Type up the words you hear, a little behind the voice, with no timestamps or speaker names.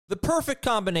The perfect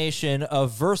combination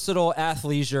of versatile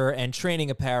athleisure and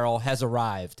training apparel has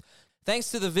arrived.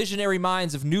 Thanks to the visionary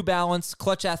minds of New Balance,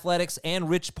 Clutch Athletics, and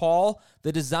Rich Paul,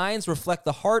 the designs reflect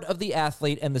the heart of the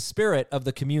athlete and the spirit of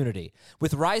the community.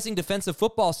 With rising defensive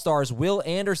football stars Will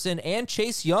Anderson and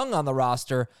Chase Young on the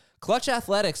roster, Clutch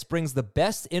Athletics brings the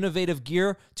best innovative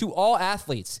gear to all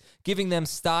athletes, giving them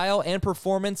style and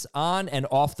performance on and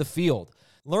off the field.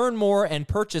 Learn more and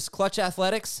purchase Clutch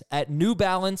Athletics at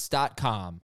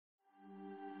newbalance.com.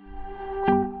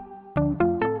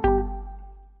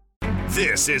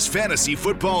 This is Fantasy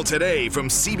Football Today from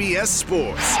CBS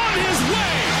Sports. On his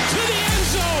way to the end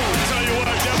zone. I'll tell you what,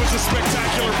 that was a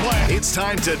spectacular play. It's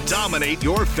time to dominate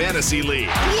your fantasy league.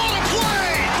 What a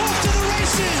play! Off to the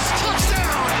races.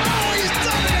 Touchdown. Oh, he's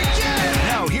done it again.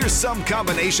 Now here's some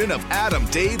combination of Adam,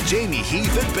 Dave, Jamie,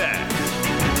 Heath, and Ben.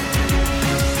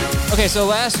 Okay, so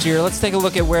last year, let's take a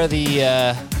look at where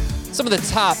the some of the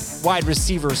top wide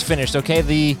receivers finished, okay?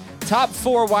 The top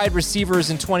 4 wide receivers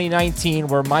in 2019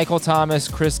 were Michael Thomas,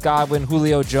 Chris Godwin,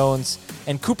 Julio Jones,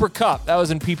 and Cooper Kupp. That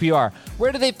was in PPR.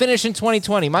 Where did they finish in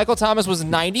 2020? Michael Thomas was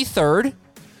 93rd.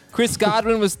 Chris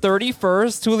Godwin was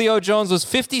 31st. Julio Jones was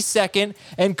 52nd.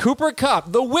 And Cooper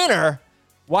Kupp, the winner,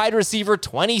 wide receiver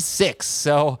 26.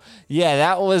 So, yeah,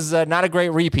 that was not a great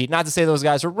repeat. Not to say those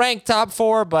guys were ranked top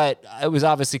 4, but it was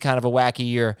obviously kind of a wacky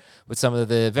year with some of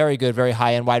the very good, very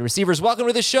high-end wide receivers. Welcome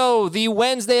to the show, the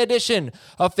Wednesday edition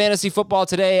of Fantasy Football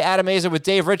Today. Adam Azer with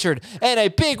Dave Richard, and a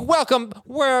big welcome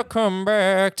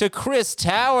back to Chris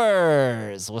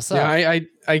Towers. What's up? Yeah,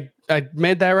 I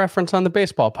made that reference on the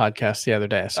baseball podcast the other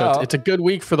day, so it's a good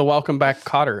week for the Welcome Back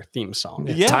Cotter theme song.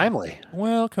 It's timely.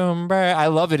 Welcome back. I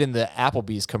love it in the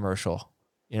Applebee's commercial,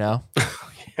 you know?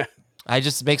 Yeah. I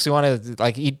just makes me want to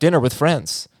like eat dinner with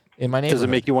friends in my neighborhood. Does it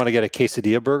make you want to get a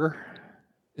quesadilla burger?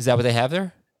 Is that what they have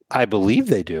there? I believe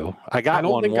they do. I got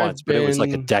one once, but it was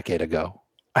like a decade ago.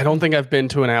 I don't think I've been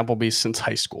to an Applebee's since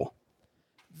high school.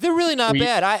 They're really not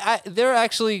bad. They're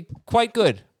actually quite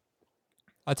good.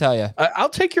 I'll tell you. I'll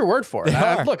take your word for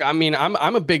it. Look, I mean,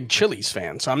 I'm a big Chili's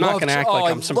fan, so I'm not going to act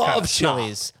like I'm some kind of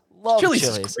Chili's. Love Chili's.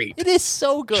 Is great. It is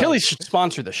so good. Chili's should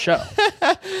sponsor the show.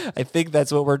 I think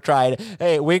that's what we're trying.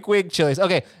 Hey, wink, wink, Chili's.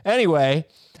 Okay, anyway,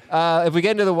 if we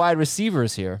get into the wide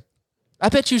receivers here, I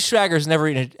bet you Schrager's never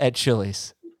eaten at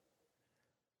Chili's.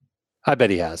 I bet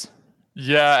he has.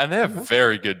 Yeah, and they have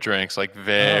very good drinks, like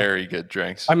very good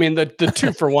drinks. I mean, the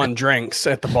 2-for-1 drinks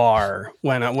at the bar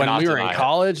when we were in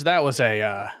college, that was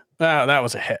a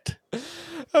hit.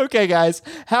 Okay, guys,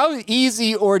 how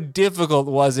easy or difficult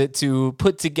was it to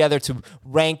put together to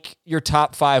rank your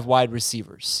top 5 wide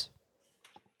receivers?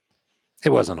 It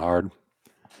wasn't hard.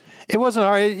 It wasn't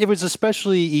hard. It was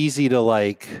especially easy to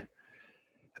like.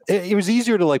 It was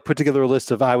easier to like put together a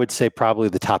list of, I would say, probably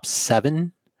the top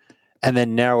 7. And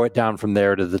then narrow it down from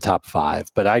there to the top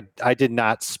 5. But I did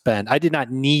not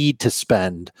need to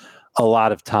spend a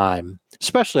lot of time,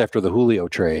 especially after the Julio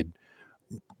trade,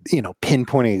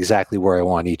 pinpointing exactly where I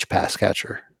want each pass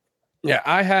catcher. Yeah,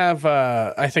 I have,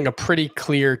 I think, a pretty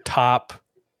clear top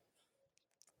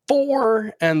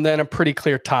 4 and then a pretty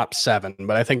clear top 7.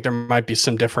 But I think there might be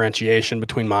some differentiation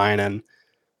between mine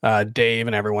and Dave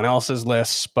and everyone else's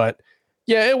lists. But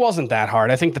yeah, it wasn't that hard.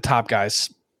 I think the top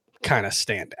guys kind of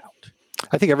stand out.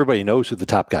 I think everybody knows who the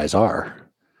top guys are.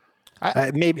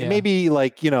 Maybe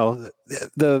like, the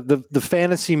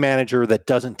fantasy manager that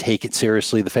doesn't take it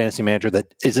seriously, the fantasy manager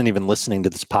that isn't even listening to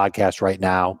this podcast right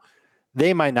now,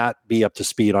 they might not be up to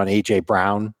speed on A.J.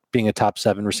 Brown being a top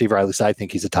 7 receiver. At least I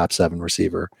think he's a top 7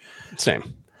 receiver.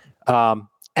 Same. And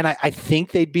I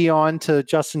think they'd be on to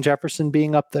Justin Jefferson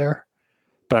being up there,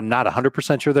 but I'm not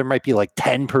 100% sure. There might be like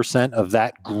 10% of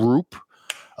that group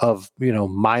of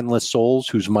mindless souls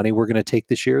whose money we're going to take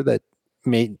this year that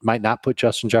might not put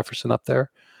Justin Jefferson up there,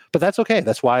 but that's okay.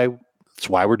 That's why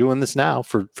we're doing this now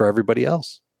for everybody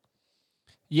else.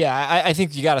 Yeah, I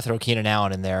think you got to throw Keenan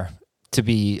Allen in there to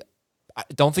be. I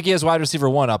don't think he has wide receiver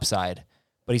 1 upside,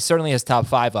 but he certainly has top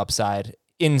 5 upside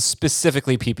in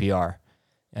specifically PPR.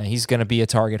 And he's going to be a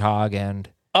target hog and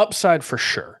upside for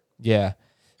sure. Yeah.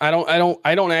 I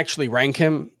don't actually rank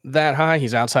him that high.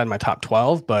 He's outside my top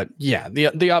 12, but yeah,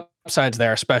 the upside's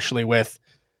there, especially with,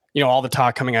 all the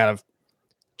talk coming out of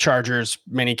Chargers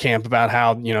mini camp about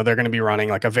how, they're going to be running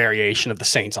like a variation of the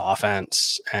Saints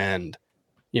offense, and,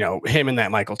 him in that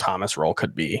Michael Thomas role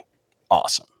could be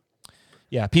awesome.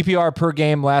 Yeah. PPR per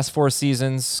game last 4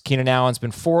 seasons. Keenan Allen's been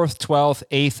 4th, 12th,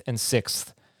 8th, and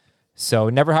 6th. So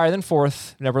never higher than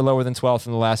 4th, never lower than 12th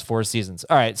in the last 4 seasons.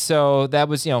 All right, so that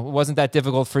was, it wasn't that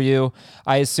difficult for you.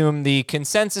 I assume the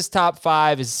consensus top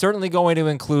 5 is certainly going to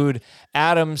include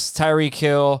Adams, Tyreek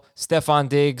Hill, Stephon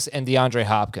Diggs, and DeAndre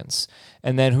Hopkins.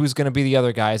 And then who's going to be the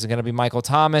other guy? Is it going to be Michael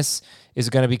Thomas? Is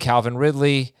it going to be Calvin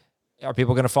Ridley? Are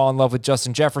people going to fall in love with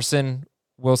Justin Jefferson?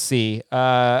 We'll see.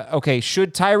 Okay,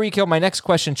 should Tyreek Hill, my next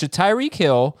question, should Tyreek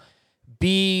Hill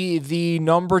be the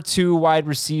number 2 wide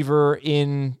receiver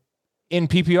in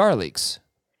PPR leagues?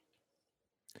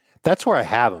 That's where I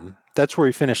have him. That's where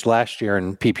he finished last year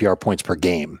in PPR points per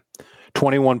game.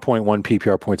 21.1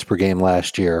 PPR points per game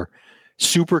last year.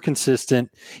 Super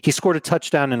consistent. He scored a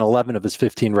touchdown in 11 of his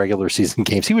 15 regular season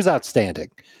games. He was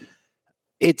outstanding.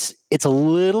 It's a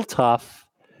little tough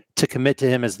to commit to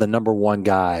him as the number 1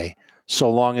 guy so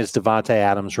long as Devontae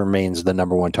Adams remains the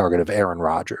number 1 target of Aaron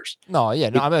Rodgers. I'm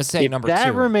going to say number 2. If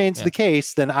that remains the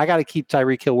case, then I got to keep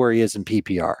Tyreek Hill where he is in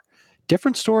PPR.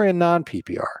 Different story in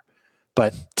non-PPR.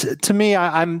 But to me,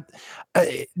 I'm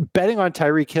betting on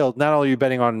Tyreek Hill. Not only are you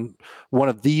betting on one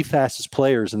of the fastest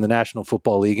players in the National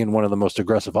Football League and one of the most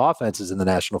aggressive offenses in the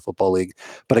National Football League,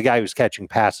 but a guy who's catching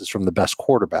passes from the best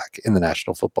quarterback in the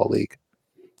National Football League.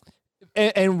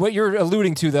 And what you're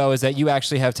alluding to, though, is that you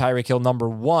actually have Tyreek Hill number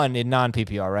 1 in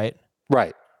non-PPR, right?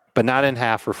 Right, but not in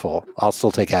half or full. I'll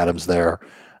still take Adams there.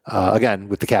 Again,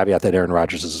 with the caveat that Aaron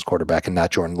Rodgers is his quarterback and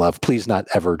not Jordan Love. Please not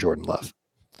ever Jordan Love.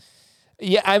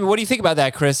 Yeah, I mean, what do you think about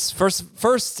that, Chris?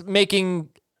 First making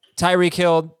Tyreek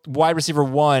Hill wide receiver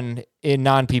 1 in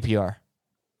non-PPR.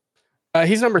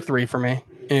 He's number 3 for me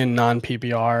in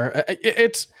non-PPR.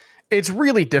 It's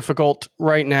really difficult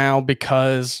right now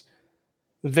because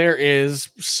there is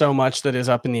so much that is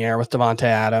up in the air with Devontae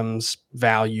Adams'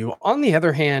 value. On the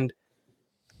other hand,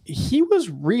 he was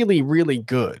really, really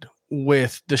good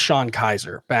with Deshaun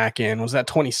Kaiser back in, was that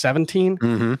 2017?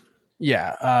 Mm-hmm.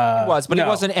 Yeah. It was, but it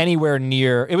wasn't anywhere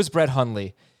near. It was Brett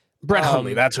Hundley. Brett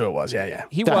Hundley, that's who it was. Yeah.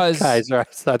 He was. Kaiser,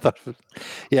 I thought,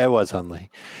 yeah, it was Hundley.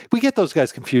 We get those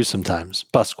guys confused sometimes.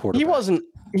 Bust quarterback.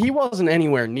 He wasn't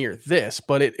anywhere near this,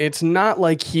 but it's not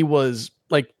like he was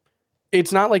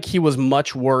it's not like he was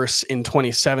much worse in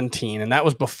 2017, and that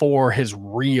was before his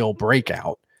real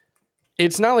breakout.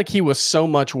 It's not like he was so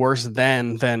much worse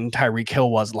than Tyreek Hill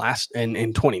was last in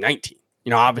 2019.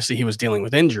 Obviously he was dealing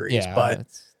with injuries, but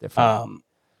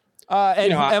I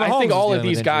think all of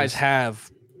these guys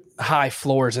have high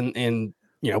floors in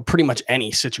pretty much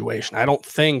any situation. I don't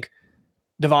think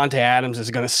Devontae Adams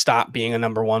is going to stop being a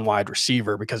number 1 wide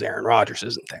receiver because Aaron Rodgers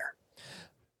isn't there.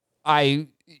 A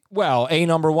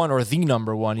number 1 or the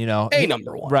number 1, A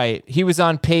number 1. Right. He was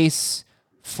on pace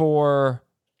for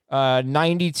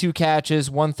 92 catches,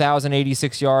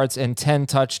 1,086 yards, and 10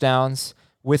 touchdowns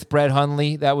with Brett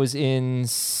Hundley. That was in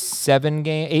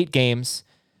 8 games.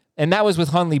 And that was with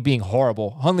Hundley being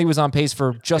horrible. Hundley was on pace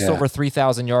for just over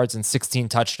 3,000 yards and 16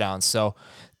 touchdowns. So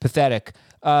pathetic.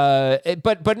 But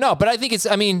I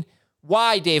think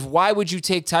why, Dave? Why would you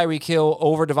take Tyreek Hill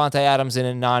over Devontae Adams in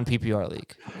a non-PPR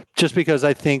league? Just because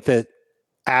I think that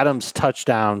Adams'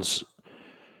 touchdowns,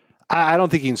 I don't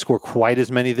think he can score quite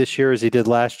as many this year as he did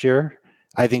last year.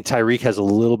 I think Tyreek has a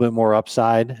little bit more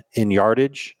upside in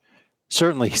yardage.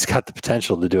 Certainly, he's got the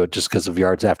potential to do it just because of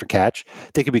yards after catch.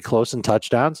 They could be close in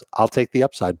touchdowns. I'll take the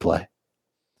upside play.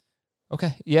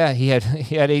 Okay. Yeah, he had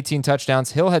 18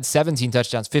 touchdowns. Hill had 17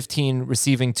 touchdowns, 15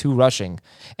 receiving, 2 rushing.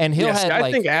 And Hill I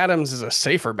think Adams is a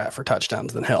safer bet for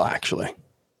touchdowns than Hill, actually.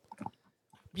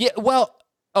 Yeah, well,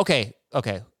 okay.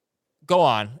 Go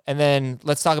on. And then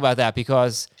let's talk about that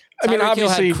because Tyreek Hill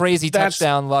had crazy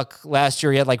touchdown luck last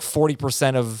year. He had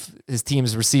 40% of his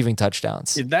team's receiving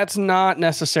touchdowns. That's not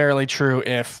necessarily true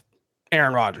if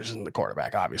Aaron Rodgers isn't the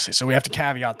quarterback, obviously. So we have to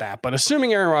caveat that. But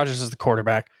assuming Aaron Rodgers is the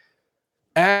quarterback,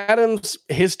 Adams,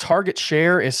 his target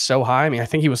share is so high. I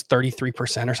think he was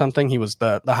 33% or something. He was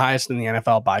the highest in the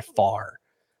NFL by far.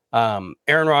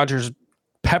 Aaron Rodgers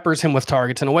peppers him with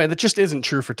targets in a way that just isn't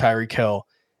true for Tyreek Hill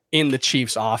in the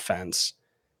Chiefs offense.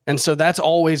 And so that's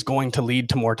always going to lead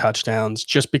to more touchdowns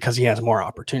just because he has more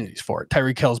opportunities for it.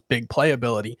 Tyreek Hill's big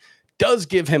playability does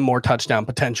give him more touchdown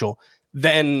potential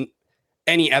than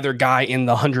any other guy in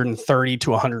the 130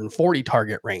 to 140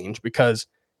 target range because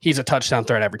he's a touchdown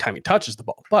threat every time he touches the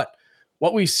ball. But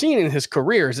what we've seen in his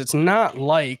career is it's not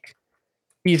like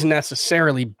he's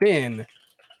necessarily been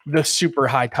the super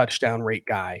high touchdown rate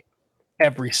guy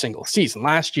every single season.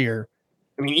 Last year,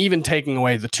 even taking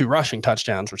away the 2 rushing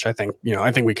touchdowns, which I think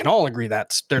we can all agree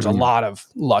there's a lot of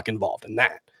luck involved in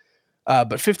that.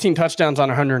 But 15 touchdowns on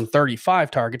 135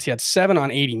 targets. He had 7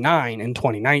 on 89 in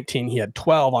 2019. He had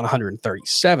 12 on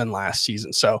 137 last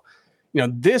season. So,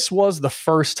 this was the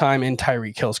first time in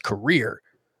Tyreek Hill's career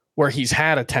where he's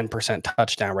had a 10%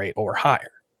 touchdown rate or higher.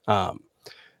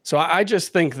 So I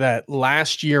just think that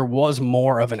last year was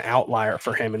more of an outlier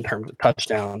for him in terms of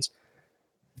touchdowns.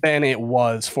 than it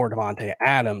was for Davante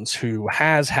Adams, who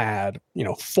has had,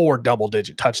 4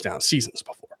 double-digit touchdown seasons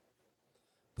before.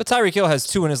 But Tyreek Hill has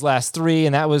 2 in his last 3,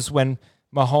 and that was when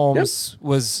Mahomes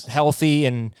was healthy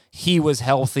and he was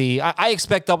healthy. I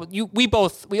expect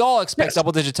we all expect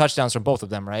double-digit touchdowns from both of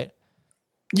them, right?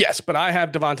 Yes, but I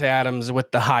have Davante Adams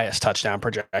with the highest touchdown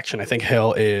projection. I think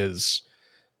Hill's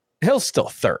still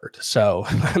third. So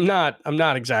I'm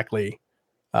not exactly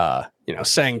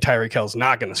saying Tyreek Hill's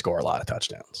not going to score a lot of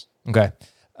touchdowns. Okay.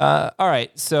 All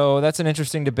right. So that's an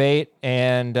interesting debate.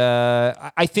 And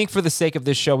I think for the sake of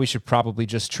this show, we should probably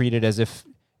just treat it as if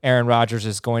Aaron Rodgers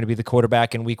is going to be the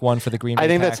quarterback in week 1 for the Green Bay I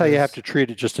think Packers. that's how you have to treat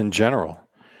it just in general.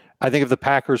 I think if the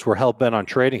Packers were hell-bent on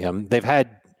trading him, they've had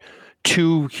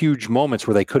 2 huge moments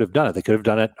where they could have done it. They could have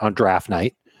done it on draft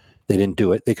night. They didn't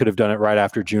do it. They could have done it right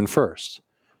after June 1st.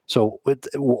 So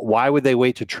why would they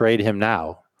wait to trade him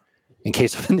now? In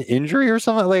case of an injury or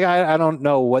something? Like, I don't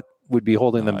know what would be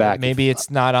holding them back. Maybe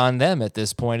it's not on them at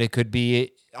this point. It could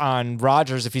be on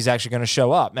Rodgers if he's actually going to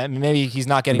show up. Maybe he's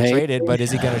not getting traded, but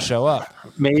is he going to show up?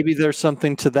 Maybe there's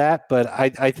something to that, but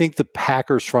I think the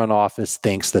Packers front office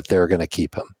thinks that they're going to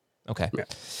keep him. Okay. Yeah.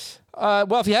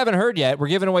 Well, if you haven't heard yet, we're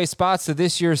giving away spots to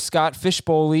this year's Scott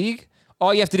Fishbowl League.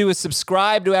 All you have to do is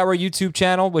subscribe to our YouTube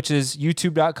channel, which is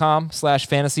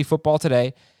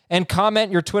youtube.com/fantasyfootballtoday, and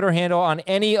comment your Twitter handle on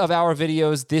any of our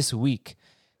videos this week.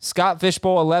 Scott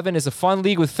Fishbowl 11 is a fun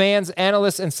league with fans,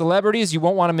 analysts, and celebrities you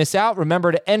won't want to miss out.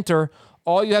 Remember to enter.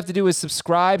 All you have to do is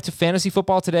subscribe to Fantasy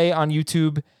Football Today on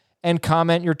YouTube and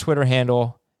comment your Twitter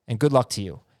handle, and good luck to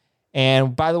you.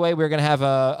 And by the way, we're going to have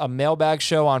a mailbag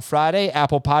show on Friday.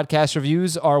 Apple Podcast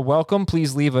reviews are welcome.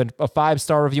 Please leave a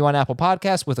 5-star review on Apple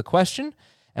Podcasts with a question,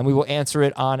 and we will answer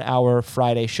it on our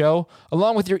Friday show,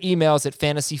 along with your emails at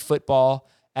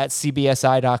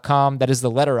fantasyfootball@cbsi.com. That is the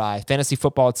letter I,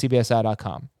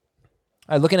 fantasyfootball@cbsi.com. All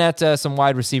right, looking at some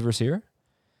wide receivers here.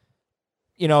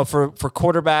 For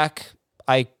quarterback,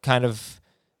 I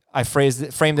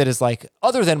framed it as like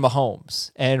other than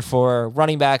Mahomes. And for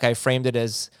running back, I framed it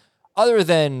as other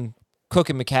than Cook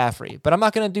and McCaffrey. But I'm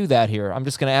not going to do that here. I'm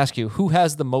just going to ask you, who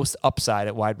has the most upside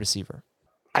at wide receiver?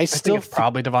 I think it's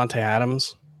probably Davante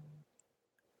Adams.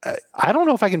 I don't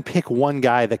know if I can pick one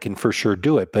guy that can for sure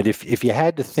do it, but if you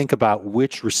had to think about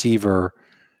which receiver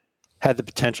had the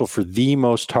potential for the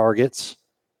most targets,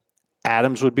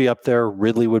 Adams would be up there,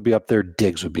 Ridley would be up there,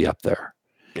 Diggs would be up there.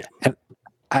 Yeah. And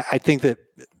I think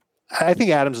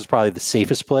Adams is probably the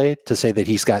safest play to say that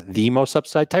he's got the most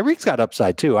upside. Tyreek's got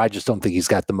upside too. I just don't think he's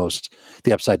got the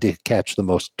upside to catch the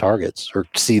most targets or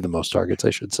see the most targets,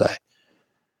 I should say.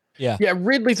 Yeah.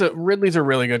 Ridley's a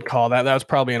really good call. That was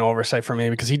probably an oversight for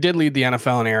me because he did lead the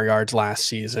NFL in air yards last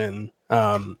season.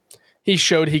 He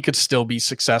showed he could still be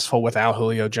successful without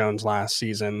Julio Jones last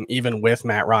season, even with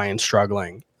Matt Ryan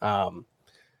struggling.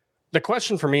 The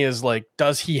question for me is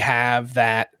does he have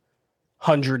that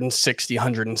 160,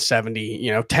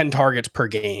 170, 10 targets per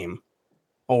game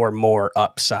or more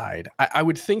upside? I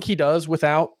would think he does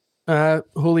without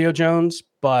Julio Jones,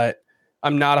 but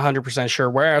I'm not 100%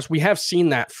 sure. Whereas we have seen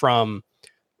that from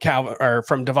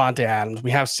from Davante Adams.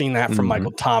 We have seen that from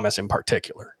Michael Thomas in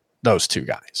particular, those two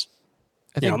guys.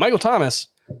 Michael Thomas,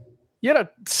 he had a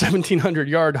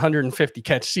 1,700-yard,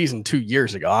 150-catch season 2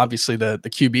 years ago. Obviously, the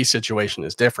QB situation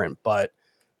is different, but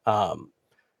I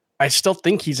still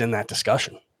think he's in that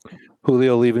discussion.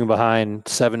 Julio leaving behind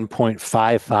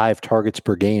 7.55 targets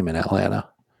per game in Atlanta.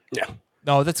 Yeah.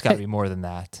 No, that's got to be more than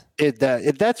that.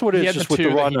 That's what it is, just with the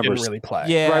raw numbers. Didn't really play.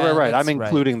 Yeah, right. I'm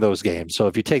including those games. So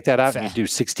if you take that out and you do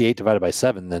 68 divided by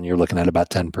 7, then you're looking at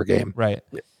about 10 per game. Right.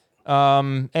 Yeah.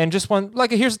 And just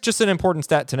here's just an important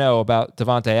stat to know about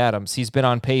Davante Adams. He's been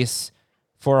on pace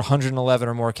for 111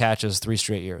 or more catches 3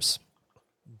 straight years.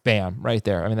 Bam, right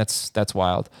there. I mean, that's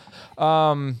wild.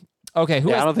 Okay. I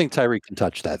don't think Tyreek can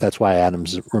touch that. That's why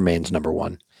Adams remains number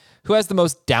 1. Who has the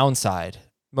most downside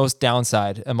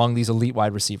among these elite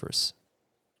wide receivers?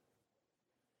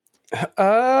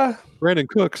 Brandon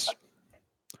Cooks.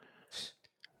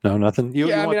 No, nothing. You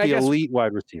want the elite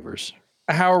wide receivers.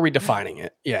 How are we defining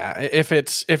it? Yeah. If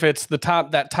it's the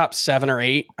top 7 or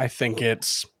 8, I think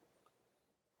it's.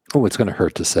 Oh, it's going to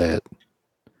hurt to say it.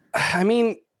 I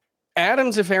mean,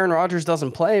 Adams, if Aaron Rodgers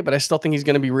doesn't play, but I still think he's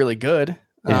going to be really good.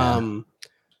 Yeah.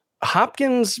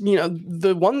 Hopkins,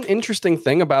 the one interesting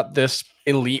thing about this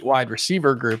elite wide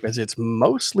receiver group is it's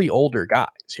mostly older guys.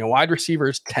 Wide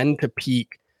receivers tend to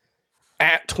peak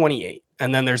at 28,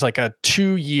 and then there's like a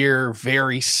 2-year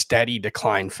very steady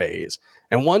decline phase.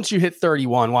 And once you hit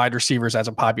 31 wide receivers as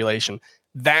a population,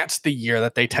 that's the year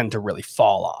that they tend to really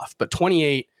fall off. But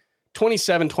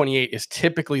 27, 28 is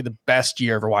typically the best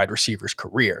year of a wide receiver's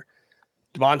career.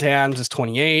 Devontae Adams is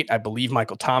 28. I believe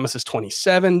Michael Thomas is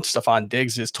 27. Stephon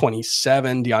Diggs is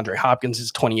 27. DeAndre Hopkins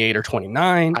is 28 or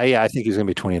 29. I think he's going to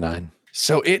be 29.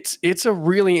 So it's a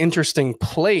really interesting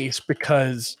place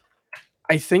because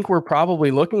I think we're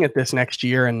probably looking at this next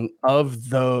year, and of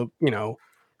the,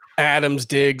 Adams,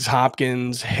 Diggs,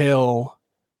 Hopkins, Hill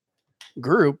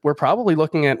group, we're probably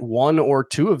looking at one or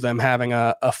two of them having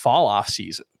a fall off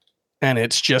season. And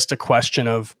it's just a question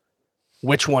of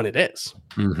which one it is.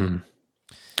 Mm-hmm.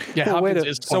 Yeah, Hopkins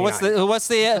is 29. So what's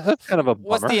the That's kind of a bummer.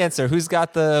 what's the answer? Who's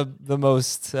got the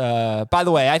most? By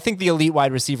the way, I think the elite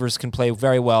wide receivers can play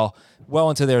very well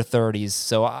into their 30s.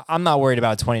 So I'm not worried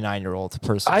about a 29-year-old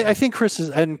personally. I think Chris,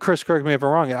 correct me if I'm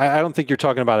wrong. I don't think you're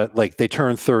talking about it like they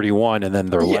turn 31 and then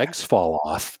their legs fall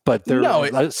off, but they're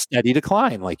a steady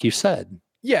decline, like you said.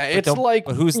 Yeah, it's like,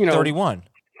 but who's 31?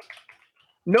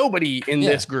 Nobody in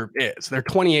this group is. They're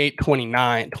 28,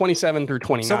 29, 27 through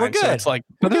 29. So we're good. So it's like,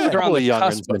 but there's a they're couple on of the young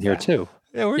cusp ones in here too.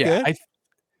 Yeah, we're good.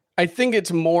 I think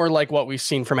it's more like what we've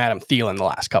seen from Adam Thielen the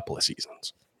last couple of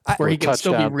seasons, where he can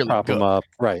still be really prop good. him up.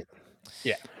 Right.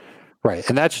 Yeah. Right.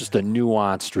 And that's just a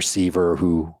nuanced receiver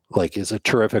who is a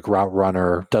terrific route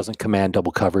runner, doesn't command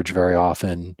double coverage very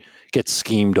often, gets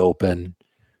schemed open.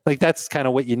 That's kind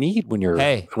of what you need when you're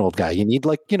an old guy. You need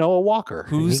a walker.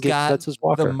 That's his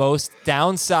walker. The most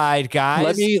downside,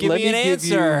 guys? Give me an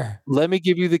answer. Let me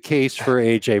give you the case for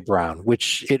AJ Brown,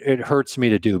 which it hurts me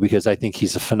to do because I think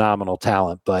he's a phenomenal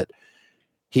talent, but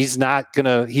he's not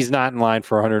in line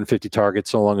for 150 targets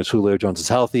so long as Julio Jones is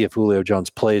healthy. If Julio Jones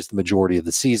plays the majority of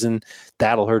the season,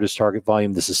 that'll hurt his target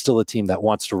volume. This is still a team that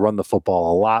wants to run the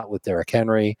football a lot with Derrick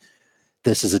Henry.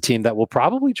 This is a team that will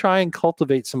probably try and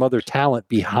cultivate some other talent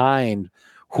behind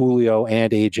Julio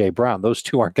and AJ Brown. Those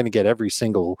two aren't going to get every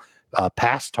single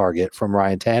pass target from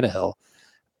Ryan Tannehill.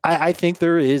 I think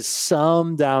there is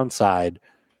some downside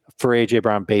for AJ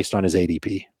Brown based on his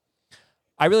ADP.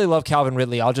 I really love Calvin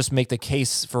Ridley. I'll just make the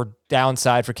case for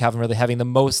downside for Calvin Ridley having the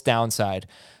most downside.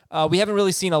 We haven't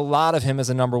really seen a lot of him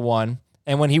as a number one.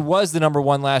 And when he was the number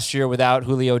one last year without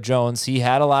Julio Jones, he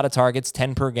had a lot of targets,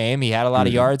 10 per game. He had a lot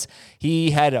of yards. He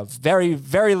had a very,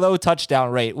 very low touchdown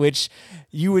rate, which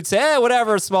you would say,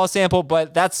 whatever, small sample,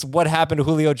 but that's what happened to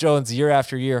Julio Jones year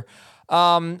after year.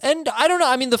 And I don't know.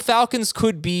 I mean, the Falcons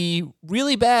could be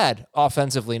really bad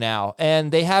offensively now,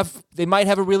 and they might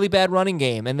have a really bad running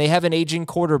game, and they have an aging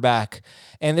quarterback,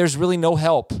 and there's really no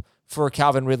help for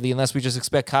Calvin Ridley unless we just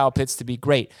expect Kyle Pitts to be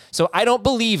great. So I don't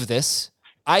believe this.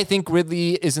 I think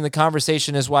Ridley is in the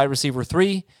conversation as wide receiver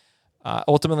 3.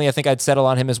 Ultimately, I think I'd settle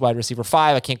on him as wide receiver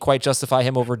 5. I can't quite justify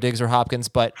him over Diggs or Hopkins,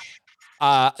 but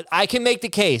I can make the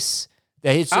case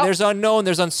that there's unknown,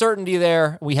 there's uncertainty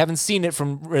there. We haven't seen it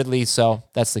from Ridley, so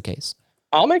that's the case.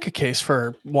 I'll make a case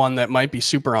for one that might be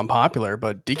super unpopular,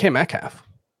 but DK Metcalf.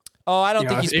 Oh, I don't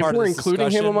think he's part of this discussion. If we're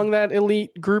including him among that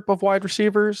elite group of wide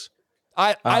receivers.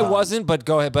 I wasn't, but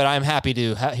go ahead. But I'm happy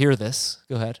to hear this.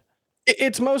 Go ahead.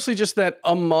 It's mostly just that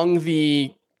among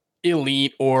the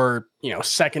elite or,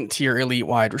 second tier elite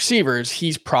wide receivers,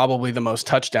 he's probably the most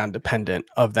touchdown dependent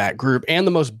of that group and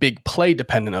the most big play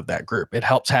dependent of that group. It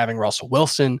helps having Russell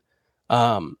Wilson.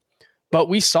 But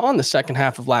we saw in the second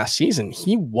half of last season,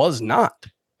 he was not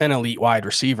an elite wide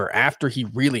receiver after he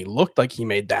really looked like he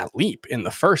made that leap in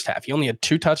the first half. He only had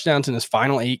 2 touchdowns in his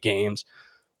final 8 games,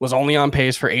 was only on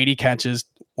pace for 80 catches,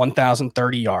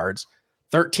 1,030 yards.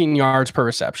 13 yards per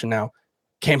reception. Now,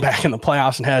 came back in the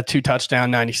playoffs and had a 2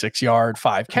 touchdown, 96-yard,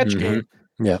 5 catch game.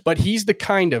 Yeah. But he's the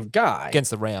kind of guy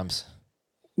against the Rams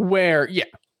where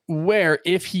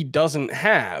if he doesn't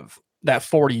have that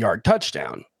 40-yard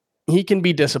touchdown, he can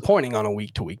be disappointing on a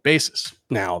week-to-week basis.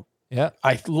 Now,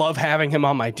 I love having him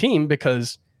on my team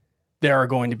because there are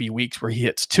going to be weeks where he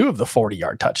hits 2 of the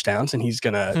 40-yard touchdowns and he's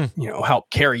going to, help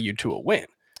carry you to a win.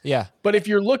 Yeah. But if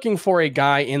you're looking for a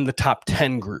guy in the top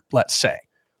 10 group, let's say,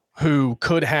 who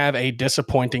could have a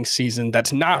disappointing season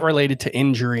that's not related to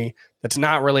injury, that's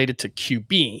not related to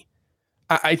QB,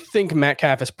 I think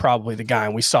Metcalf is probably the guy.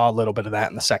 And we saw a little bit of that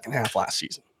in the second half last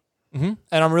season. Mm-hmm.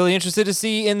 And I'm really interested to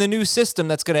see in the new system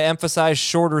that's going to emphasize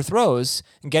shorter throws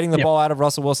and getting the ball out of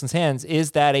Russell Wilson's hands.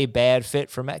 Is that a bad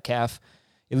fit for Metcalf?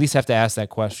 At least have to ask that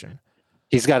question.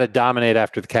 He's got to dominate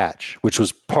after the catch, which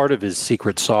was part of his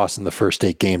secret sauce in the first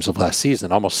 8 games of last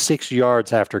season. Almost 6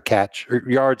 yards after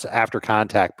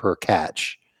contact per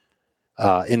catch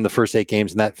in the first 8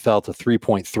 games, and that fell to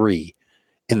 3.3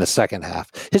 in the second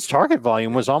half. His target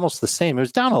volume was almost the same. It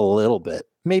was down a little bit,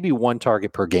 maybe 1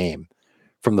 target per game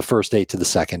from the first 8 to the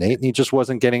second 8, and he just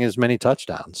wasn't getting as many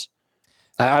touchdowns.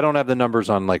 I don't have the numbers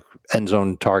on end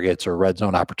zone targets or red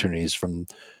zone opportunities from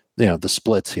the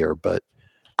splits here, but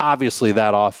obviously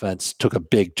that offense took a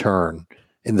big turn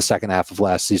in the second half of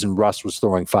last season. Russ was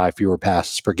throwing 5 fewer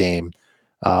passes per game.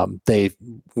 They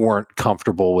weren't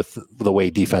comfortable with the way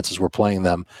defenses were playing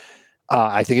them.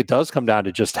 I think it does come down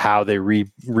to just how they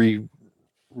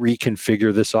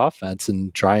reconfigure this offense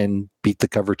and try and beat the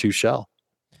cover 2 shell.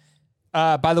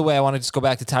 By the way, I want to just go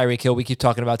back to Tyreek Hill. We keep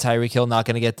talking about Tyreek Hill not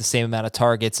going to get the same amount of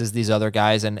targets as these other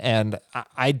guys, and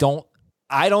I don't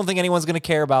think anyone's going to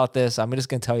care about this. I'm just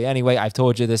going to tell you anyway. I've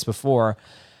told you this before.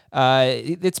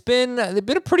 It's been a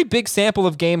pretty big sample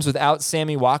of games without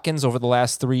Sammy Watkins over the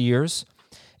last 3 years.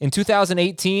 In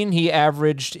 2018, he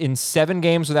averaged in 7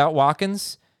 games without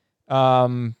Watkins,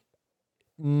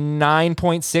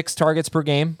 9.6 targets per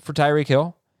game for Tyreek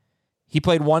Hill. He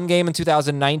played 1 game in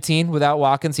 2019 without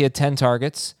Watkins. He had 10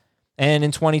 targets. And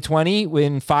in 2020,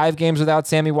 in 5 games without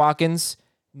Sammy Watkins,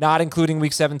 not including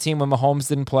week 17 when Mahomes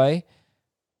didn't play,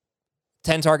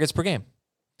 10 targets per game.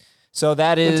 So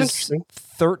that is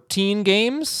 13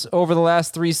 games over the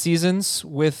last 3 seasons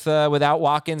without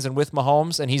Watkins and with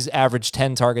Mahomes, and he's averaged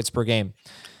 10 targets per game.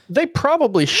 They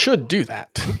probably should do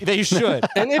that. They should.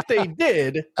 And if they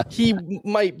did, he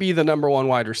might be the number 1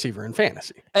 wide receiver in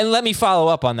fantasy. And let me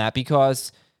follow up on that,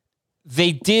 because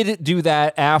they did do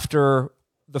that after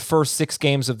the first 6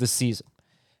 games of the season.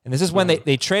 And this is when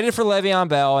they traded for Le'Veon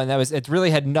Bell, and it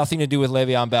really had nothing to do with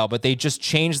Le'Veon Bell, but they just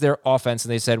changed their offense,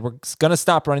 and they said, we're going to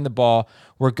stop running the ball.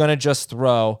 We're going to just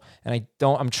throw. And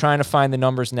I'm trying to find the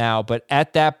numbers now, but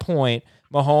at that point,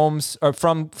 Mahomes, or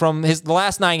from the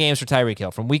last 9 games for Tyreek Hill,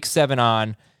 from week 7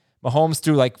 on, Mahomes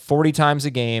threw like 40 times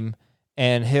a game,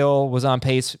 and Hill was on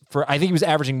pace for, I think he was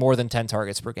averaging more than 10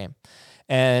 targets per game.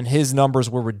 And his numbers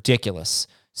were ridiculous.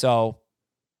 So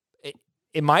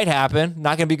it might happen.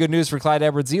 Not going to be good news for Clyde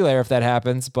Edwards-Helaire if that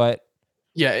happens, but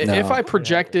yeah, no. If I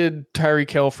projected Tyreek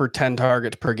Hill for 10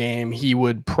 targets per game, he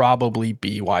would probably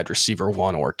be wide receiver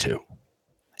 1 or 2.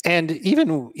 And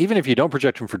even if you don't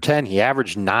project him for 10, he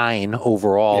averaged 9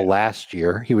 overall last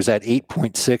year. He was at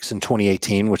 8.6 in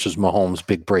 2018, which was Mahomes'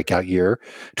 big breakout year.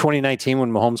 2019,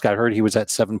 when Mahomes got hurt, he was at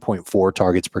 7.4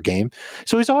 targets per game.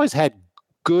 So he's always had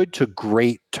good to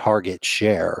great target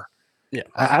share. Yeah,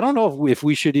 I don't know if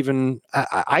we should even.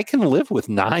 I can live with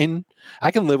 9.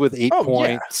 I can live with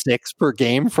 8.6 per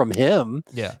game from him.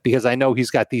 Yeah, because I know he's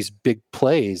got these big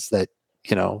plays that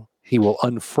he will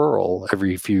unfurl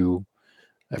every few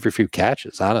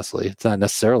catches. Honestly, it's not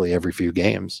necessarily every few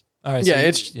games. All right, so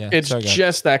it's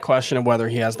just that question of whether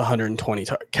he has the 120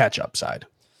 catch upside.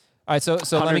 All right, so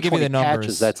let me give you the numbers.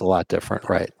 Catches, that's a lot different,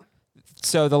 right?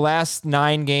 So the last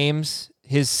 9 games,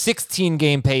 his 16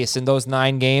 game pace in those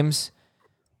 9 games.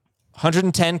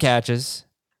 110 catches,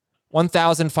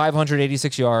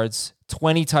 1,586 yards,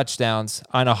 20 touchdowns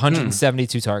on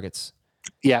 172 targets.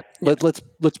 Yeah, let's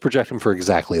project him for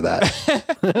exactly that.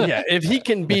 If he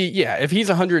can be, if he's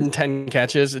 110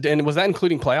 catches, and was that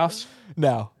including playoffs?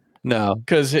 No,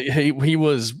 because he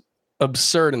was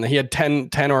absurd, and he had 10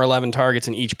 or 11 targets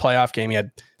in each playoff game. He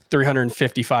had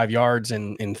 355 yards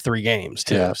in 3 games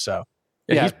too. Yeah. So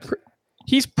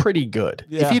he's pretty good.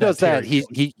 Yeah. If he does that,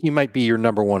 he might be your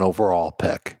number 1 overall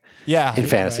pick. Yeah, in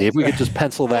fantasy. Right. If we could just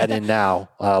pencil that in now,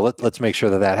 let's make sure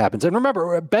that happens. And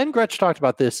remember, Ben Gretsch talked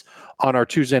about this on our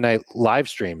Tuesday night live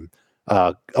stream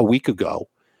a week ago.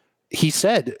 He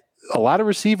said a lot of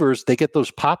receivers, they get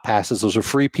those pop passes. Those are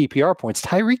free PPR points.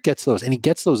 Tyreek gets those, and he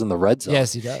gets those in the red zone.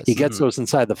 Yes, he does. He gets those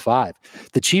inside the 5.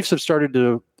 The Chiefs have started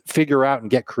to figure out and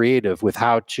get creative with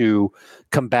how to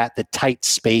combat the tight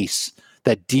space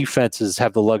that defenses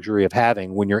have the luxury of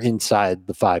having when you're inside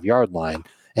the 5-yard line.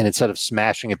 And instead of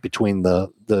smashing it between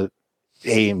the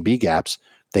A and B gaps,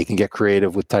 they can get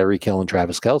creative with Tyreek Hill and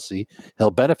Travis Kelce.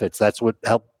 Hill benefits. That's what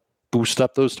helped boost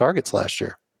up those targets last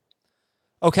year.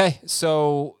 Okay,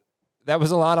 so that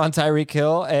was a lot on Tyreek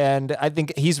Hill, and I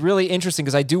think he's really interesting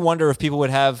because I do wonder if people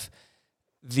would have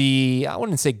I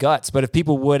wouldn't say guts, but if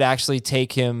people would actually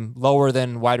take him lower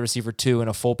than wide receiver 2 in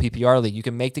a full PPR league. You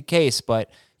can make the case, but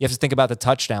you have to think about the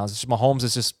touchdowns. Mahomes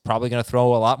is just probably going to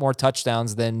throw a lot more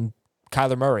touchdowns than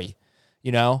Kyler Murray,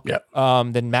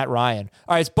 than Matt Ryan.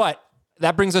 All right, but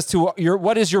that brings us to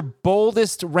what is your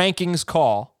boldest rankings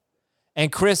call?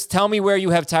 And Chris, tell me where you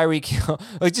have Tyreek Hill.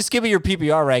 Just give me your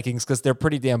PPR rankings because they're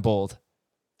pretty damn bold.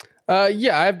 I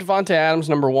have Devontae Adams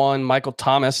number 1, Michael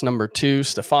Thomas number 2,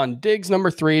 Stephon Diggs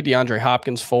number 3, DeAndre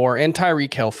Hopkins 4, and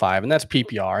Tyreek Hill 5, and that's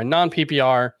PPR. And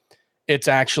non-PPR, it's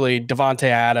actually Devontae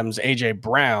Adams, AJ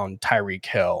Brown, Tyreek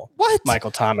Hill,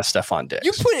 Michael Thomas, Stephon Diggs.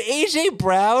 You put AJ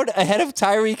Brown ahead of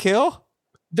Tyreek Hill?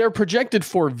 They're projected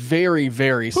for very,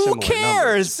 very similar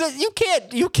numbers. Who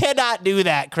cares? You cannot do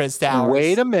that, Chris Towers.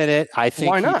 Wait a minute. I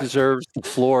think he deserves the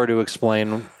floor to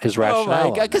explain his rationale. Oh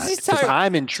my God, because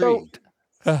I'm intrigued.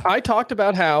 I talked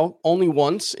about how only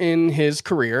once in his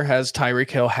career has Tyreek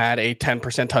Hill had a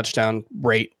 10% touchdown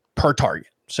rate per target.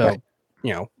 So,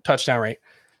 touchdown rate.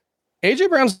 AJ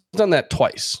Brown's done that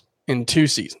twice in 2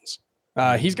 seasons.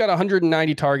 He's got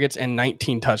 190 targets and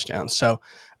 19 touchdowns. So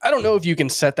I don't know if you can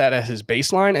set that as his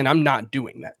baseline, and I'm not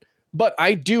doing that. But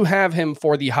I do have him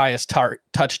for the highest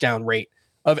touchdown rate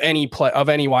of any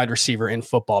wide receiver in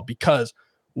football because,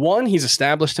 one, he's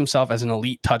established himself as an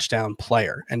elite touchdown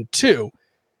player, and two,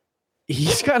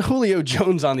 he's got Julio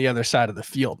Jones on the other side of the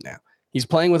field now. He's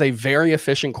playing with a very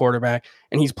efficient quarterback,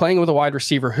 and he's playing with a wide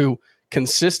receiver who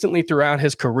consistently throughout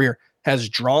his career has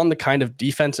drawn the kind of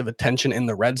defensive attention in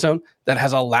the red zone that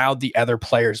has allowed the other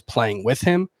players playing with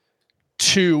him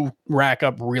to rack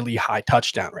up really high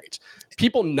touchdown rates.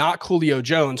 People knock Julio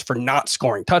Jones for not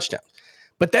scoring touchdowns,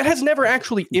 but that has never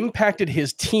actually impacted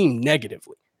his team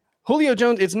negatively. Julio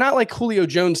Jones, it's not like Julio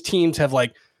Jones teams have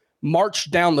like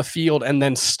marched down the field and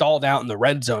then stalled out in the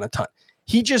red zone a ton.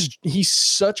 He's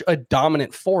such a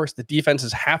dominant force that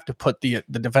defenses have to put the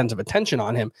defensive attention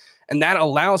on him. And that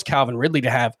allows Calvin Ridley to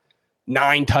have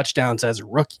 9 touchdowns as a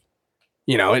rookie.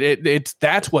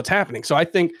 That's what's happening. So I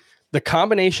think the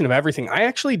combination of everything, I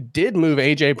actually did move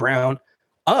AJ Brown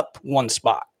up 1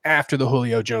 spot after the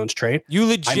Julio Jones trade. You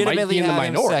legitimately have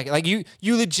him second. Like you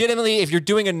legitimately, if you're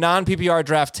doing a non-PPR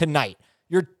draft tonight,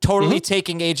 you're totally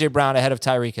taking AJ Brown ahead of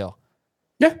Tyreek Hill.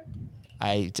 Yeah.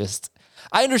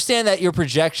 I understand that your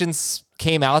projections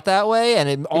came out that way and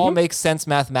it all makes sense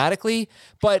mathematically,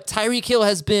 but Tyreek Hill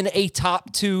has been a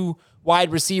top 2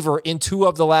 wide receiver in 2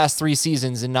 of the last 3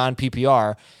 seasons in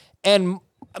non-PPR. And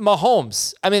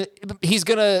Mahomes, I mean,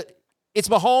 it's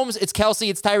Mahomes, it's Kelsey,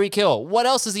 it's Tyreek Hill. What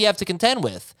else does he have to contend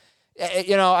with?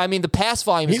 The pass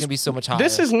volume is going to be so much higher.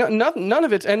 This is none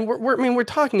of it. And we're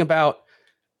talking about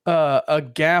a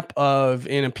gap of,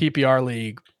 in a PPR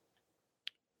league,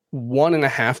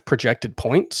 1.5 projected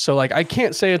points. So like, I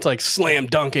can't say it's like slam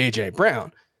dunk AJ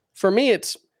Brown. For me,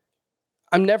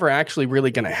 I'm never actually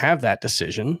really going to have that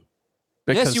decision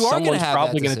because someone's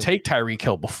probably going to take Tyreek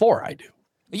Hill before I do.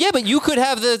 Yeah, but you could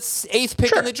have the 8th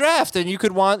pick in the draft and you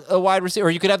could want a wide receiver,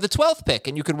 or you could have the 12th pick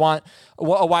and you could want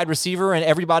a wide receiver and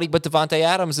everybody but Devontae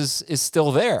Adams is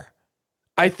still there.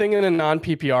 I think in a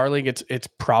non-PPR league, it's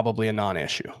probably a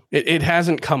non-issue. It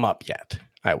hasn't come up yet,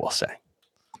 I will say.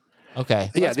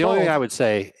 Okay. Yeah, the only thing I would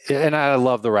say, and I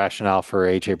love the rationale for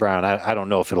AJ Brown. I don't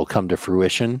know if it'll come to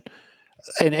fruition,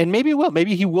 and maybe it will.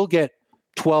 Maybe he will get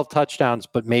 12 touchdowns,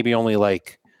 but maybe only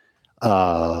like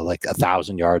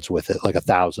 1,000 yards with it, like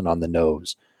 1,000 on the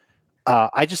nose.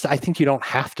 I think you don't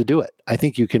have to do it. I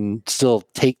think you can still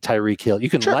take Tyreek Hill. You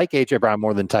can like AJ Brown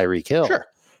more than Tyreek Hill,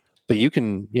 but you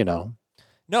can,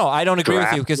 No, I don't agree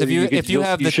with you because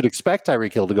you should expect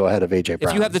Tyreek Hill to go ahead of AJ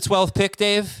Brown. If you have the 12th pick,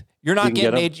 Dave, you're not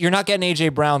getting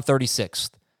AJ Brown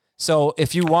 36th. So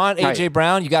if you want AJ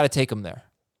Brown, you got to take him there.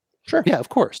 Sure. Yeah, of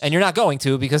course. And you're not going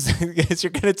to because you're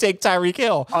going to take Tyreek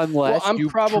Hill. Unless you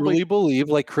truly believe,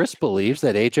 like Chris believes,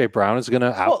 that AJ Brown is going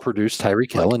to outproduce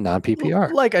Tyreek Hill in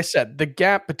non-PPR. Like I said, the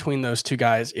gap between those 2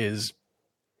 guys is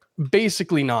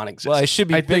basically non-existent. Well, it should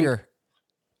be bigger.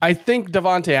 I think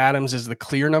Devontae Adams is the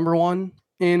clear number 1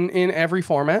 in every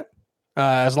format,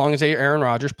 as long as Aaron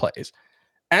Rodgers plays.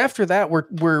 After that,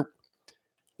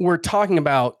 we're talking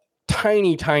about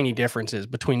tiny differences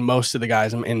between most of the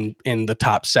guys in the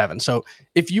top 7. So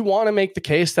if you want to make the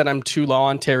case that I'm too low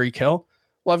on Tyreek Hill,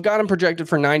 well, I've got him projected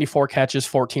for 94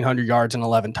 catches, 1,400 yards, and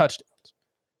 11 touchdowns.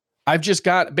 I've just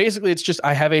got, basically,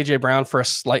 I have AJ Brown for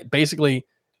basically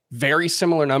very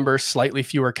similar numbers, slightly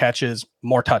fewer catches,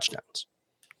 more touchdowns.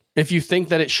 If you think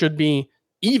that it should be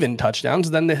even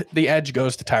touchdowns, then the edge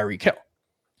goes to Tyreek Hill.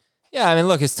 Yeah, I mean,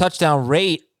 look, his touchdown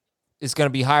rate is going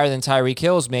to be higher than Tyreek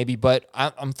Hill's maybe, but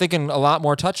I'm thinking a lot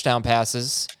more touchdown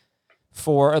passes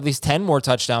for at least 10 more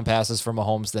touchdown passes for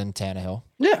Mahomes than Tannehill.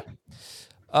 Yeah.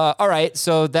 All right,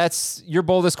 so that's your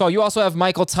boldest call. You also have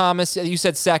Michael Thomas. You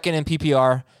said second in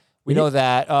PPR. We know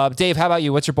that. Dave, how about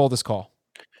you? What's your boldest call?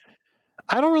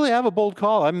 I don't really have a bold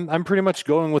call. I'm pretty much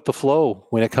going with the flow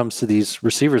when it comes to these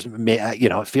receivers.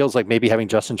 It feels like maybe having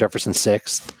Justin Jefferson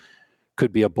 6th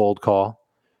could be a bold call.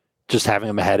 Just having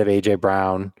him ahead of AJ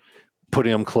Brown,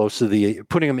 putting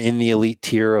him in the elite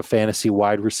tier of fantasy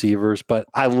wide receivers. But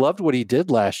I loved what he did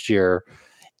last year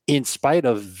in spite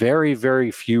of very,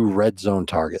 very few red zone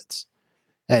targets.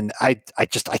 And I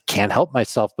can't help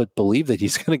myself but believe that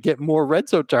he's going to get more red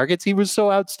zone targets. He was so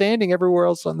outstanding everywhere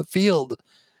else on the field.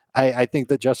 I think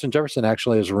that Justin Jefferson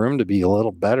actually has room to be a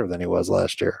little better than he was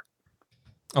last year.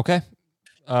 Okay.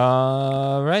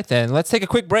 All right, then. Let's take a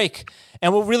quick break,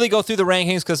 and we'll really go through the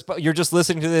rankings because you're just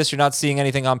listening to this. You're not seeing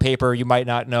anything on paper. You might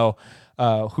not know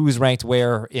who's ranked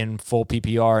where in full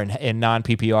PPR and in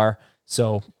non-PPR.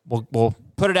 So we'll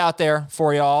put it out there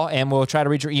for y'all, and we'll try to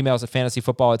read your emails at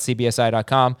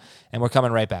fantasyfootball@cbsi.com, and we're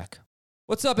coming right back.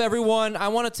 What's up, everyone? I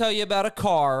want to tell you about a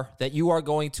car that you are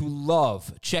going to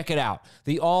love. Check it out.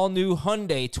 The all-new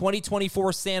Hyundai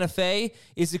 2024 Santa Fe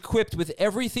is equipped with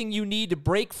everything you need to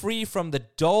break free from the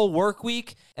dull work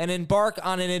week and embark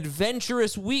on an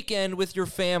adventurous weekend with your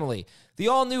family. The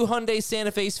all-new Hyundai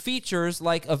Santa Fe's features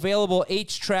like available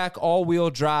H-Track all-wheel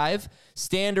drive,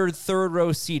 standard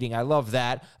third-row seating, I love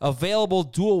that, available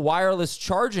dual wireless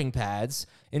charging pads,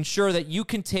 ensure that you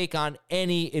can take on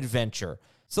any adventure.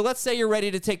 So let's say you're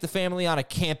ready to take the family on a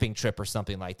camping trip or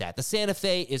something like that. The Santa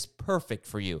Fe is perfect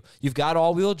for you. You've got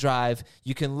all-wheel drive.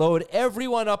 You can load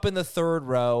everyone up in the third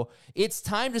row. It's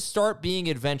time to start being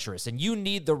adventurous, and you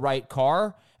need the right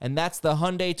car, and that's the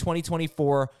Hyundai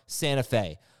 2024 Santa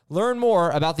Fe. Learn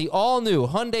more about the all-new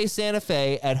Hyundai Santa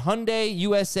Fe at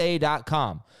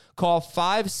HyundaiUSA.com. Call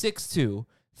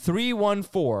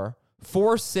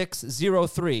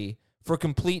 562-314-4603 for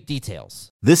complete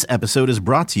details. This episode is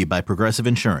brought to you by Progressive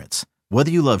Insurance.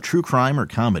 Whether you love true crime or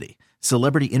comedy,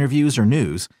 celebrity interviews or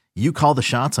news, you call the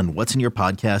shots on what's in your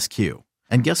podcast queue.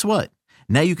 And guess what?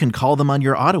 Now you can call them on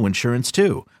your auto insurance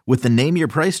too with the Name Your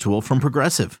Price tool from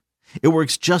Progressive. It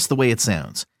works just the way it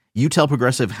sounds. You tell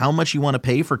Progressive how much you want to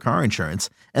pay for car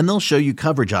insurance, and they'll show you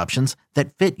coverage options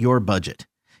that fit your budget.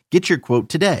 Get your quote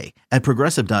today at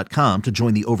Progressive.com to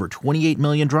join the over 28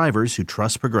 million drivers who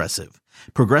trust Progressive.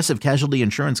 Progressive Casualty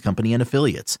Insurance Company and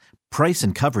Affiliates. Price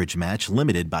and coverage match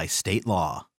limited by state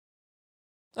law.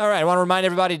 All right, I want to remind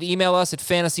everybody to email us at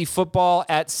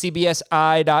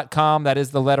fantasyfootball@cbsi.com. That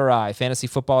is the letter I,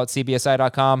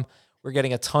 fantasyfootball@cbsi.com. We're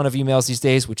getting a ton of emails these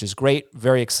days, which is great.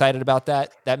 Very excited about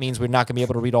that. That means we're not going to be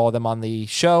able to read all of them on the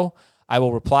show. I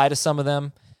will reply to some of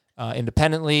them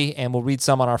independently, and we'll read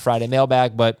some on our Friday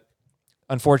mailbag. But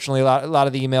unfortunately, a lot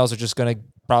of the emails are just going to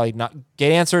probably not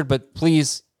get answered. But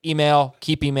please email,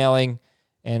 keep emailing,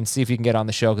 and see if you can get on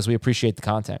the show because we appreciate the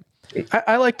content.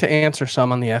 I like to answer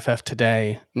some on the FF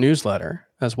Today newsletter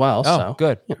as well. Oh, so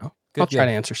good. I'll try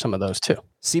to answer some of those too.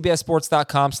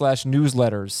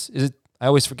 CBSSports.com/newsletters. Is it? I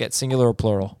always forget, singular or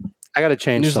plural. I got to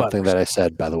change something that I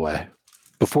said, by the way.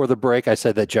 Before the break, I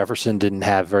said that Jefferson didn't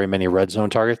have very many red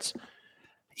zone targets.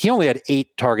 He only had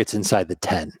 8 targets inside the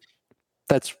 10.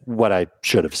 That's what I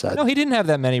should have said. No, he didn't have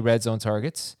that many red zone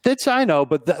targets. I know,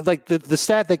 but the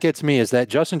stat that gets me is that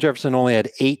Justin Jefferson only had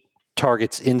 8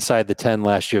 targets inside the 10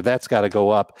 last year. That's got to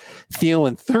go up.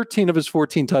 Thielen, 13 of his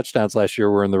 14 touchdowns last year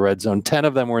were in the red zone. 10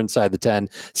 of them were inside the 10.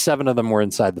 7 of them were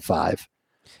inside the 5.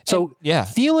 So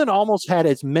Thielen almost had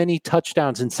as many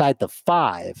touchdowns inside the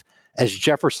 5 as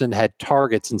Jefferson had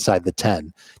targets inside the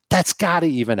 10. That's got to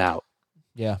even out.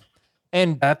 Yeah.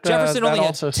 And Jefferson only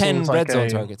had 10 red zone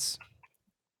targets.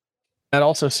 That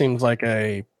also seems like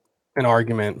an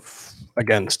argument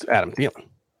against Adam Thielen.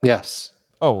 Yes.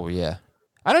 Oh, yeah.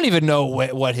 I don't even know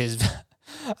what his...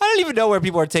 I don't even know where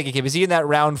people are taking him. Is he in that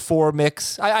round 4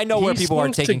 mix? I know where people are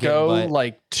taking him. He seems to go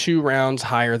like 2 rounds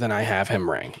higher than I have him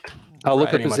ranked. I'll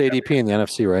look up his ADP in the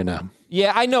NFC right now.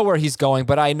 Yeah, I know where he's going,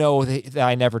 but I know that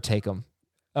I never take him.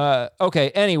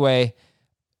 Okay, anyway.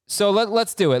 So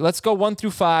let's do it. Let's go 1 through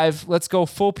 5. Let's go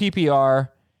full PPR.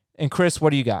 And Chris,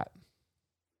 what do you got?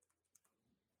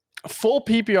 Full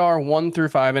PPR 1 through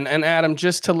 5. And Adam,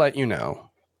 just to let you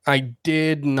know, I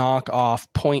did knock off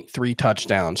 0.3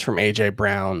 touchdowns from A.J.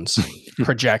 Brown's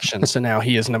projection. So now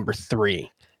he is number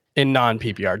 3 in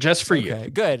non-PPR, just for you.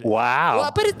 Good. Wow. Well,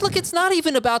 but it's not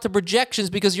even about the projections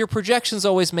because your projections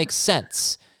always make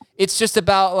sense. It's just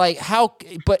about like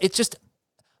but it's just,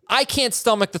 I can't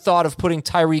stomach the thought of putting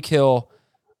Tyreek Hill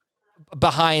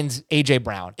behind A.J.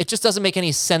 Brown. It just doesn't make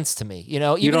any sense to me. You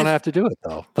don't have to do it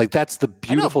though. Like that's the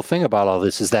beautiful thing about all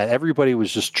this is that everybody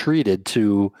was just treated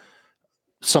to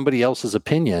somebody else's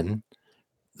opinion.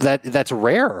 That's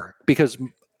rare because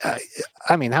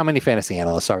how many fantasy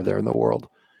analysts are there in the world?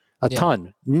 A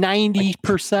ton.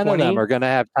 90% of them are going to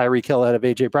have Tyreek Hill out of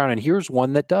A.J. Brown, and here's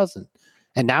one that doesn't.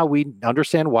 And now we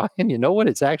understand why. And you know what?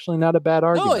 It's actually not a bad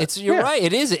argument. No, you're right.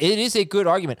 It is a good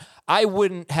argument. I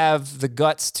wouldn't have the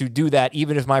guts to do that,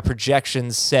 even if my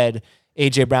projections said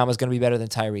A.J. Brown was going to be better than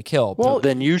Tyreek Hill. Well,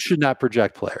 then you should not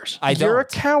project players. You're a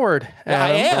coward. I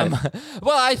am.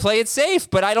 Well, I play it safe,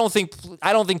 but I don't think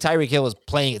Tyreek Hill is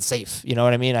playing it safe. You know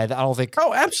what I mean? I don't think.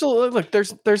 Oh, absolutely. Look,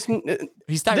 he's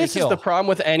Tyreek Hill. Is the problem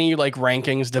with any like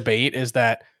rankings debate is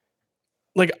that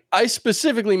like I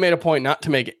specifically made a point not to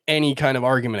make any kind of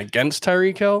argument against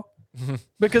Tyreek Hill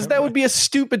because that would be a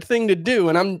stupid thing to do.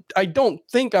 And I don't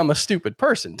think I'm a stupid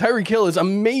person. Tyreek Hill is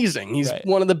amazing. He's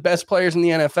one of the best players in the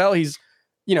NFL.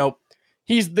 He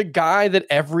he's the guy that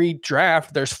every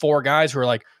draft, there's 4 guys who are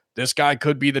like, this guy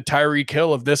could be the Tyreek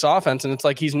Hill of this offense. And it's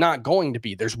like, he's not going to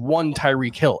be. There's one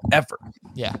Tyreek Hill ever.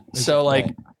 Yeah. So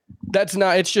like, that's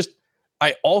not, it's just,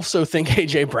 I also think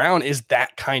AJ Brown is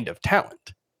that kind of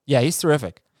talent. Yeah, he's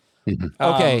terrific.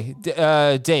 Okay,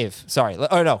 Dave. Sorry.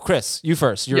 Oh no, Chris, you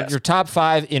first. Your top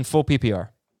 5 in full PPR.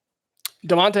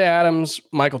 Davante Adams,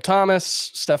 Michael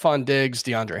Thomas, Stephon Diggs,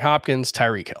 DeAndre Hopkins,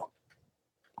 Tyreek Hill.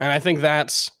 And I think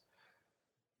that's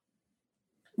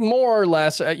more or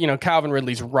less, Calvin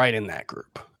Ridley's right in that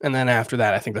group. And then after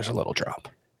that, I think there's a little drop.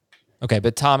 Okay,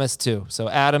 but Thomas too. So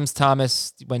Adams,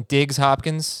 Thomas, went Diggs,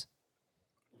 Hopkins.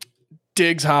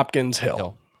 Diggs, Hopkins,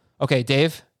 Hill. Okay,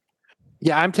 Dave.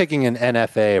 Yeah, I'm taking an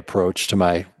NFA approach to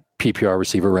my PPR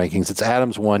receiver rankings. It's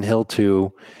Adams 1, Hill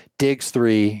 2, Diggs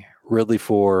 3, Ridley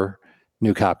 4,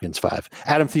 Nuke Hopkins 5.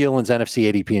 Adam Thielen's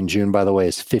NFC ADP in June, by the way,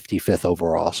 is 55th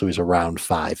overall, so he's a round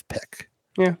 5 pick.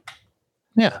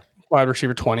 Yeah. Wide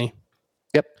receiver 20.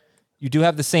 Yep. You do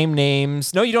have the same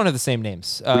names. No, you don't have the same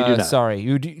names. We do not.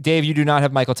 Sorry. Dave, you do not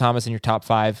have Michael Thomas in your top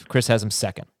 5. Chris has him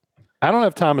second. I don't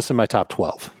have Thomas in my top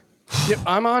 12. Yep,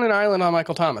 I'm on an island on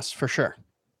Michael Thomas for sure.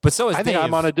 But so is I think Dave.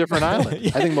 I'm on a different island.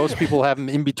 Yeah. I think most people have him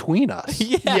in between us.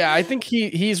 Yeah, I think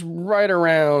he's right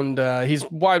around, he's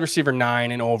wide receiver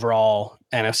 9 in overall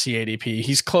NFC ADP.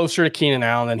 He's closer to Keenan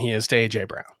Allen than he is to AJ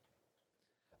Brown.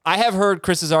 I have heard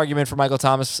Chris's argument for Michael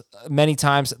Thomas many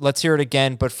times. Let's hear it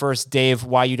again. But first, Dave,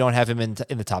 why you don't have him in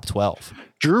the top 12?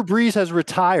 Drew Brees has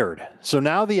retired. So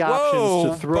now the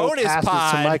options to throw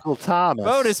passes to Michael Thomas.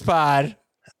 Bonus pod.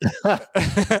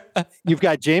 You've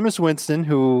got Jameis Winston,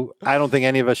 who I don't think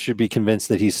any of us should be convinced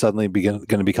that he's suddenly going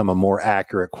to become a more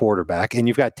accurate quarterback. And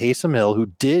you've got Taysom Hill, who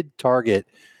did target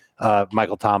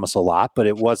Michael Thomas a lot, but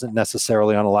it wasn't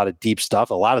necessarily on a lot of deep stuff,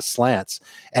 a lot of slants.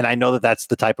 And I know that that's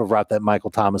the type of route that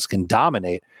Michael Thomas can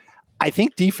dominate. I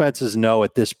think defenses know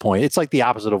at this point, it's like the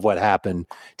opposite of what happened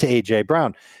to A.J.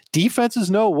 Brown. Defenses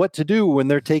know what to do when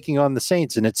they're taking on the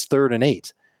Saints and it's 3rd and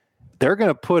 8. They're going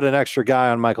to put an extra guy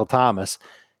on Michael Thomas.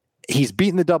 He's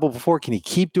beaten the double before. Can he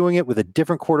keep doing it with a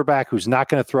different quarterback who's not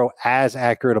going to throw as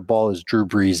accurate a ball as Drew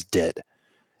Brees did?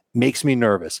 Makes me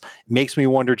nervous. Makes me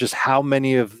wonder just how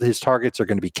many of his targets are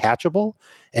going to be catchable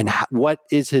and what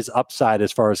is his upside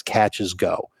as far as catches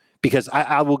go. Because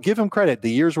I will give him credit.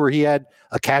 The years where he had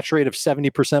a catch rate of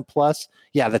 70% plus,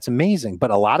 yeah, that's amazing.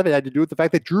 But a lot of it had to do with the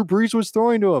fact that Drew Brees was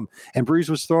throwing to him and Brees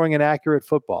was throwing an accurate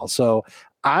football. So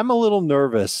I'm a little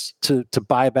nervous to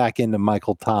buy back into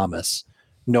Michael Thomas,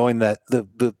 knowing that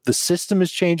the system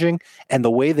is changing and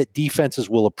the way that defenses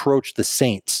will approach the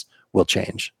Saints will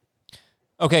change.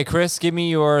 Okay, Chris, give me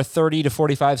your 30 to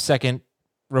 45 second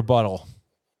rebuttal.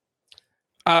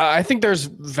 I think there's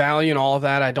value in all of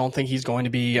that. I don't think he's going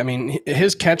to be,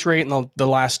 his catch rate in the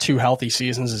last 2 healthy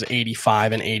seasons is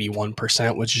 85 and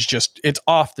 81%, which is just, it's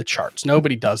off the charts.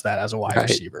 Nobody does that as a wide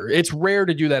receiver. It's rare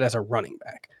to do that as a running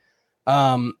back.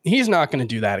 He's not going to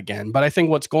do that again, but I think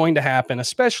what's going to happen,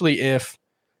 especially if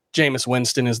Jameis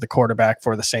Winston is the quarterback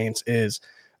for the Saints, is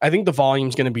I think the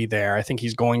volume's going to be there. I think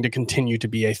he's going to continue to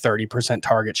be a 30%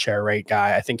 target share rate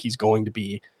guy. I think he's going to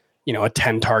be, a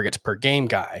 10 targets per game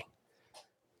guy.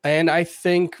 And I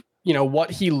think,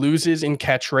 what he loses in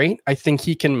catch rate, I think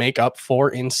he can make up for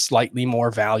in slightly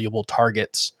more valuable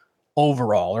targets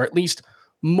overall, or at least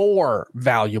more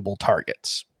valuable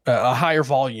targets, a higher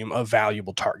volume of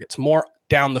valuable targets, more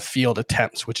down the field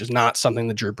attempts, which is not something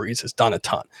that Drew Brees has done a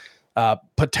ton.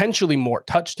 Potentially more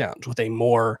touchdowns with a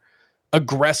more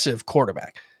aggressive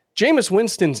quarterback. Jameis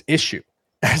Winston's issue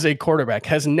as a quarterback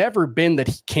has never been that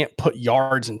he can't put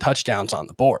yards and touchdowns on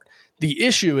the board. The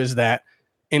issue is that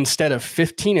instead of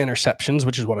 15 interceptions,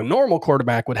 which is what a normal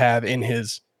quarterback would have in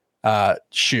his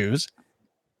shoes,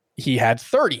 he had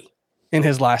 30 in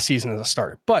his last season as a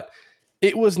starter. But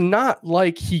it was not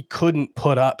like he couldn't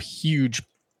put up huge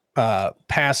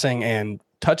passing and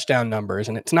touchdown numbers,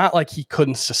 and it's not like he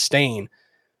couldn't sustain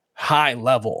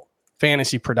high-level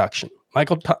fantasy production.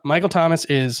 Michael Thomas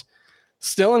is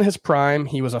still in his prime.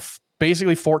 He was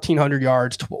basically 1,400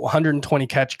 yards to 120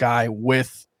 catch guy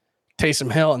with Taysom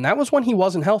Hill, and that was when he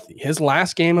wasn't healthy. His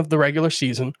last game of the regular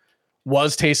season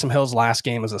was Taysom Hill's last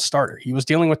game as a starter. He was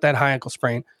dealing with that high ankle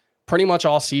sprain pretty much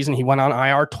all season. He went on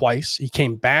IR twice. He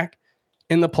came back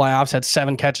in the playoffs, had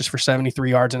 7 catches for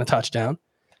 73 yards and a touchdown.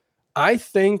 I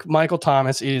think Michael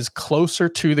Thomas is closer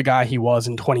to the guy he was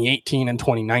in 2018 and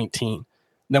 2019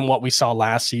 than what we saw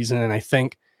last season, and I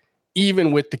think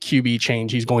even with the QB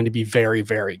change, he's going to be very,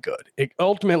 very good.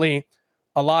 Ultimately,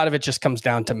 a lot of it just comes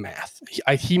down to math.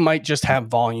 He might just have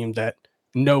volume that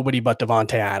nobody but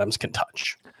Davante Adams can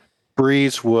touch.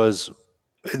 Brees was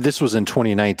this was in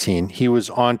 2019. He was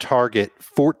on target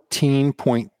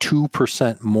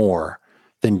 14.2% more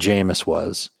than Jameis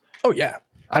was. Oh yeah.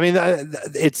 I mean,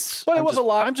 But it was a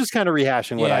lot. I'm just kind of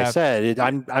rehashing what I said.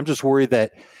 I'm just worried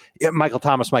that Michael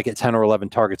Thomas might get 10 or 11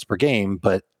 targets per game,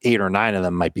 but 8 or 9 of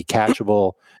them might be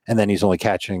catchable, and then he's only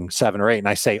catching 7 or 8. And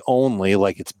I say only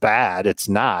like it's bad. It's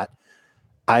not.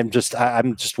 I'm just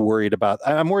worried about.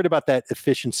 I'm worried about that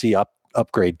efficiency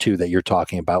upgrade too that you're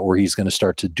talking about, where he's going to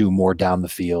start to do more down the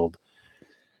field.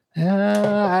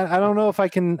 I don't know if I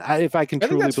can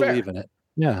truly believe in it.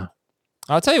 Yeah.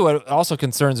 I'll tell you what also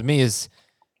concerns me is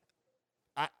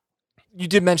you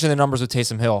did mention the numbers with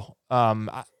Taysom Hill.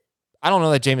 I don't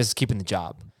know that Jameis is keeping the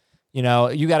job. You know,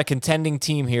 you got a contending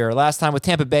team here. Last time with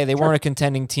Tampa Bay, they weren't a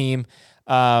contending team.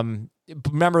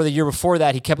 Remember the year before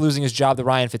that, he kept losing his job to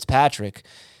Ryan Fitzpatrick.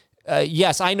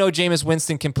 Yes, I know Jameis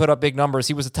Winston can put up big numbers.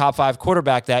 He was a top 5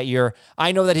 quarterback that year.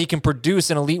 I know that he can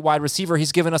produce an elite wide receiver.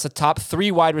 He's given us a top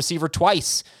 3 wide receiver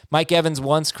twice. Mike Evans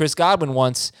once, Chris Godwin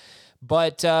once.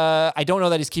 But I don't know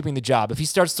that he's keeping the job. If he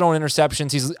starts throwing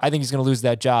interceptions, I think he's going to lose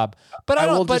that job. But I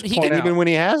don't. But even when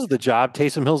he has the job,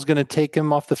 Taysom Hill's going to take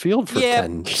him off the field for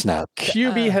 10 snaps.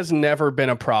 QB has never been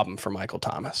a problem for Michael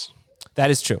Thomas. That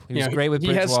is true. He was great with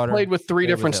Bridgewater. He has played with 3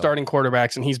 different starting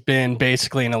quarterbacks, and he's been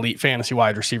basically an elite fantasy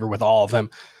wide receiver with all of them.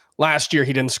 Last year,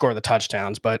 he didn't score the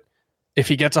touchdowns, but if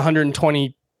he gets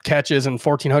 120 catches and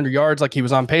 1,400 yards like he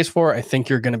was on pace for, I think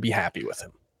you're going to be happy with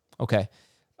him. Okay.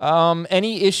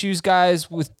 Any issues,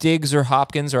 guys, with Diggs or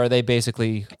Hopkins, or are they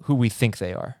basically who we think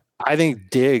they are? I think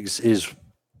Diggs is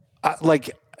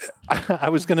I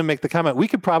was going to make the comment. We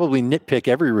could probably nitpick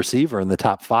every receiver in the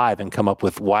top 5 and come up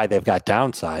with why they've got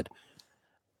downside.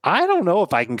 I don't know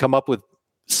if I can come up with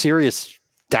serious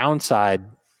downside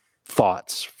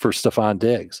thoughts for Stephon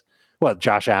Diggs. What,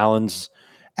 Josh Allen's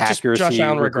accuracy Josh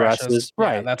Allen regresses.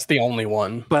 Right. Yeah, that's the only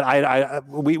one. But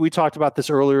we talked about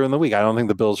this earlier in the week. I don't think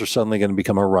the Bills are suddenly going to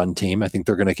become a run team. I think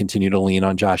they're going to continue to lean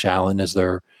on Josh Allen as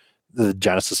the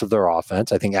genesis of their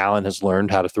offense. I think Allen has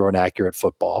learned how to throw an accurate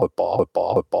football.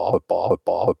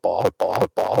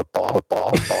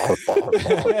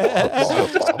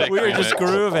 We are just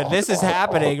grooving. This is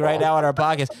happening right now on our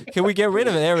podcast. Can we get rid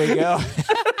of it? There we go.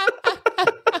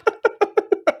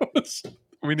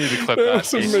 We need to clip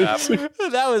that.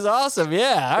 That was awesome.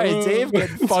 Yeah. All right, Dave,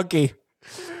 getting funky.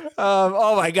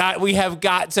 Oh my God, we have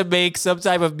got to make some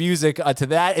type of music to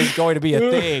that. Is going to be a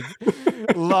thing.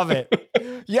 Love it.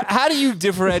 Yeah. How do you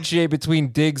differentiate between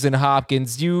Diggs and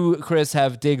Hopkins? You, Chris,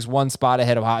 have Diggs 1 spot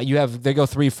ahead of Hopkins. They go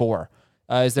 3-4.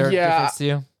 Is there a difference to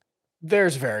you?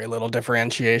 There's very little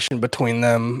differentiation between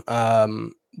them.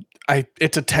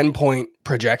 It's a 10-point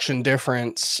projection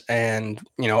difference, and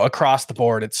across the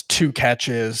board, it's 2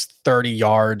 catches, 30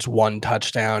 yards, 1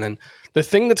 touchdown. And the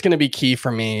thing that's going to be key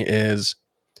for me is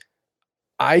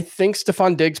I think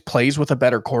Stephon Diggs plays with a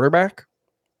better quarterback,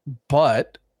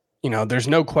 but there's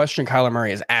no question Kyler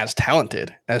Murray is as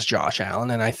talented as Josh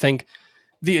Allen. And I think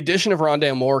the addition of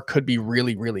Rondale Moore could be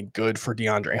really, really good for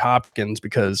DeAndre Hopkins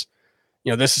because,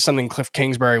 this is something Cliff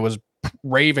Kingsbury was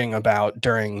raving about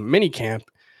during minicamp,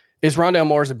 is Rondale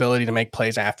Moore's ability to make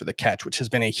plays after the catch, which has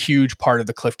been a huge part of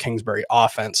the Cliff Kingsbury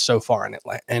offense so far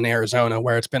in Arizona,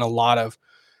 where it's been a lot of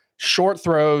short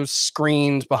throws,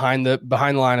 screens behind the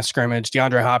line of scrimmage.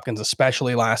 DeAndre Hopkins,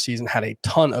 especially last season, had a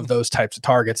ton of those types of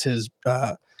targets. His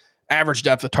average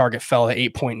depth of target fell to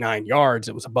 8.9 yards.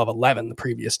 It was above 11 the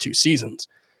previous 2 seasons.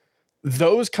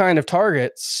 Those kind of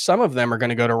targets, some of them are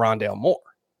going to go to Rondale Moore.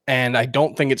 And I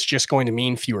don't think it's just going to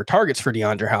mean fewer targets for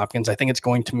DeAndre Hopkins. I think it's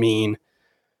going to mean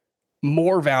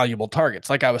more valuable targets.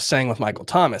 Like I was saying with Michael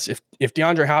Thomas, if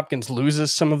DeAndre Hopkins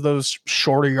loses some of those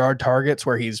shorter yard targets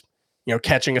where he's,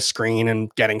 catching a screen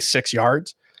and getting 6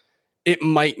 yards, it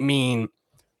might mean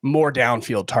more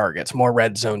downfield targets, more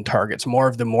red zone targets, more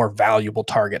of the more valuable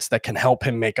targets that can help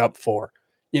him make up for,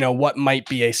 what might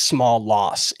be a small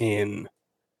loss in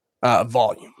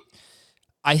volume.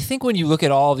 I think when you look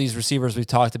at all of these receivers we've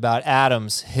talked about,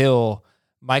 Adams, Hill,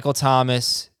 Michael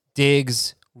Thomas,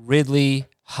 Diggs, Ridley,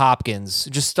 Hopkins,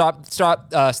 just stop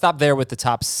there with the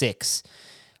top 6.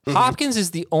 Mm-hmm. Hopkins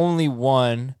is the only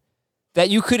one that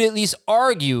you could at least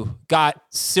argue got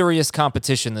serious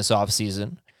competition this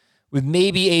offseason, with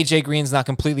maybe AJ Green's not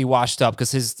completely washed up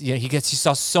because he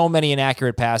saw so many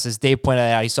inaccurate passes. Dave pointed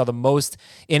out he saw the most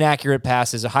inaccurate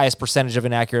passes, the highest percentage of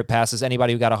inaccurate passes,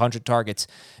 anybody who got 100 targets.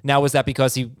 Now, was that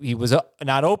because he was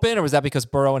not open, or was that because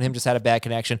Burrow and him just had a bad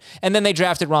connection? And then they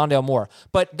drafted Rondale Moore.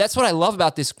 But that's what I love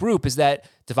about this group is that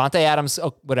Devontae Adams,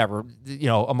 whatever,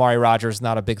 Amari Rodgers,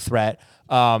 not a big threat.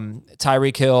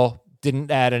 Tyreek Hill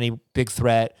didn't add any big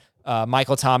threat.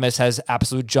 Michael Thomas has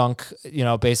absolute junk,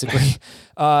 basically.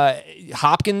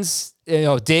 Hopkins,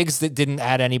 Diggs that didn't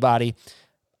add anybody.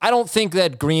 I don't think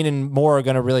that Green and Moore are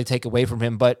going to really take away from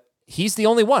him, but he's the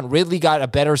only one. Ridley got a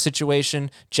better situation.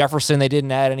 Jefferson, they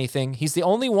didn't add anything. He's the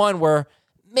only one where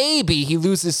maybe he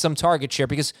loses some target share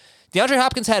because DeAndre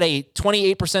Hopkins had a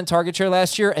 28% target share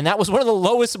last year, and that was one of the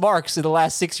lowest marks in the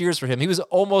last 6 years for him. He was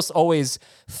almost always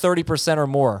 30% or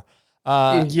more.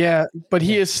 But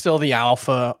he is still the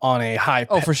alpha on a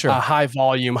for sure, a high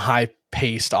volume, high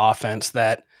paced offense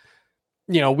that,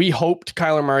 we hoped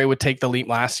Kyler Murray would take the leap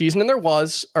last season, and there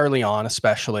was early on,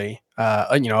 especially,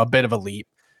 a bit of a leap.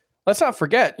 Let's not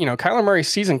forget, Kyler Murray's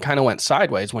season kind of went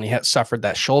sideways when he had suffered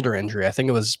that shoulder injury. I think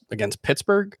it was against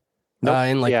Pittsburgh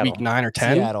in like Seattle. week 9 or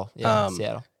 10.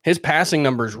 Seattle. His passing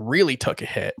numbers really took a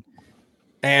hit,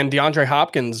 and DeAndre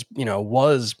Hopkins,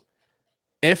 was,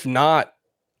 if not,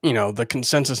 the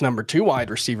consensus number 2 wide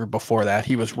receiver before that.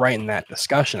 He was right in that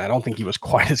discussion. I don't think he was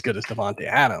quite as good as Davante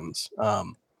Adams.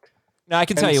 No, I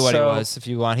can tell you what he was if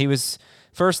you want. He was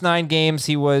first 9 games.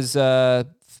 He was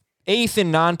 8th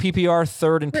in non-PPR,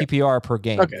 3rd in PPR per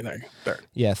game. Okay, there you go. 3rd.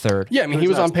 Yeah, 3rd. Yeah, I mean, he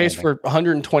was on pace for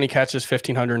 120 catches,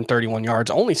 1,531 yards,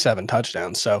 only 7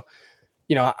 touchdowns. So,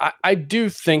 I do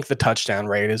think the touchdown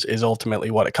rate is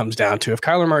ultimately what it comes down to. If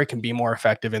Kyler Murray can be more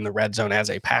effective in the red zone as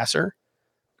a passer,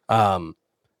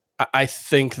 I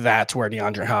think that's where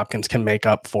DeAndre Hopkins can make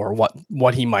up for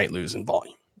what he might lose in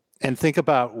volume. And think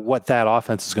about what that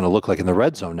offense is going to look like in the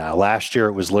red zone now. Last year,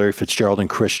 it was Larry Fitzgerald and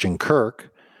Christian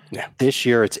Kirk. Yeah. This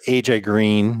year, it's AJ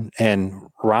Green and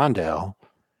Rondale.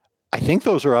 I think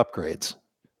those are upgrades.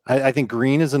 I think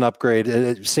Green is an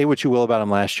upgrade. Say what you will about him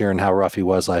last year and how rough he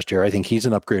was last year. I think he's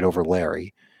an upgrade over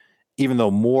Larry, even though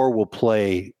Moore will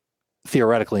play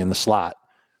theoretically in the slot,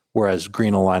 whereas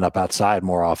Green will line up outside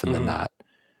more often than not.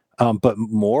 But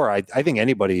Moore, I think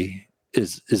anybody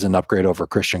is an upgrade over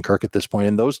Christian Kirk at this point.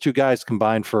 And those two guys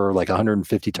combined for like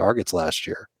 150 targets last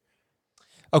year.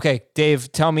 Okay,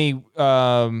 Dave, tell me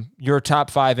your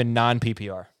top 5 in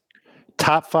non-PPR.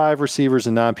 Top 5 receivers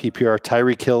in non-PPR.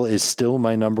 Tyreek Hill is still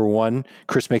my number 1.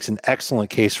 Chris makes an excellent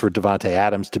case for Davante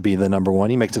Adams to be the number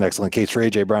 1. He makes an excellent case for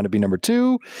A.J. Brown to be number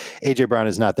 2. A.J. Brown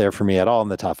is not there for me at all in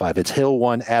the top 5. It's Hill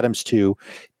 1, Adams 2,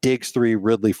 Diggs 3,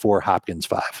 Ridley 4, Hopkins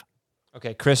 5.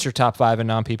 Okay, Chris, your top 5 in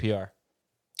non-PPR.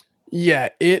 Yeah,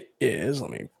 it is. Let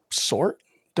me sort.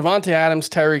 Davante Adams,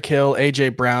 Tyreek Hill, A.J.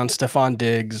 Brown, Stephon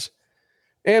Diggs,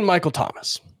 and Michael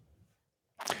Thomas.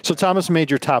 So Thomas made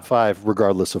your top 5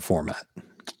 regardless of format.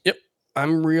 Yep.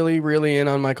 I'm really, really in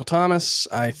on Michael Thomas.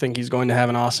 I think he's going to have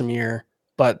an awesome year,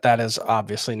 but that is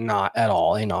obviously not at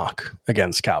all a knock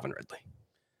against Calvin Ridley.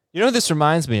 You know what this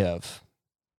reminds me of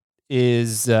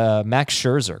is Max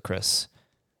Scherzer, Chris,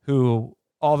 who,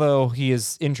 although he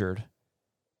is injured,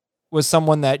 was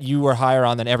someone that you were higher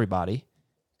on than everybody.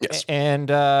 Yes.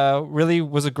 And really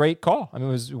was a great call. I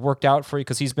mean, it worked out for you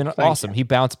because he's been awesome. You. He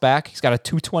bounced back. He's got a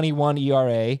 2.21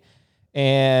 ERA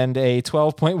and a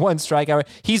 12.1 strikeout rate.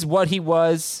 He's what he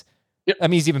was. Yep. I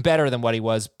mean, he's even better than what he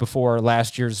was before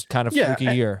last year's kind of fluky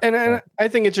year. And I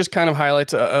think it just kind of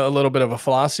highlights a little bit of a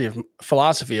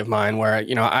philosophy of mine where,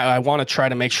 I want to try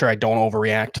to make sure I don't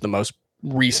overreact to the most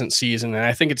recent season. And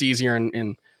I think it's easier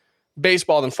in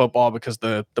baseball than football because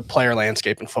the player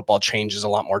landscape in football changes a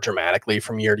lot more dramatically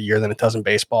from year to year than it does in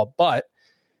baseball. But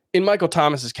in Michael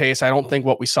Thomas's case, I don't think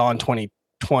what we saw in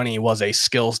 2020 was a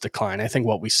skills decline. I think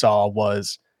what we saw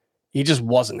was he just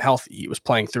wasn't healthy. He was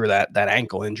playing through that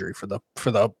ankle injury for the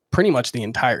pretty much the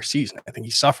entire season. I think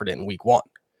he suffered it in week 1.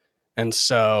 And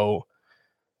so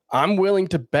I'm willing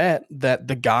to bet that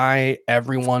the guy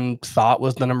everyone thought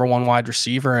was the number 1 wide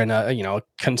receiver and a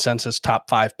consensus top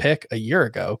 5 pick a year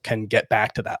ago can get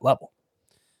back to that level.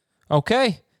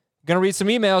 Okay. Going to read some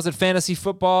emails at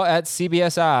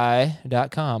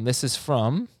fantasyfootball@cbsi.com. This is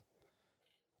from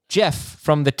Jeff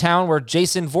from the town where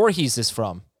Jason Voorhees is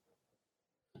from.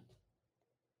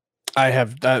 I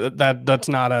have that's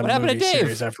not a What movie happened to Dave?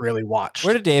 series I've really watched.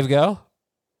 Where did Dave go?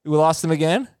 We lost him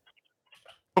again?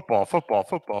 Football.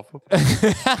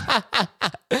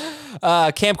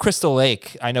 Camp Crystal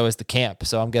Lake, I know, is the camp.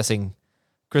 So I'm guessing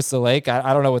Crystal Lake.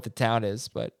 I don't know what the town is,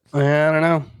 but I don't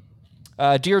know.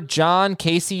 Dear John,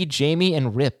 Casey, Jamie,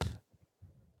 and Rip.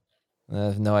 I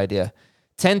have no idea.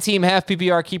 10-team half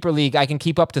PPR keeper league. I can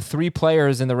keep up to 3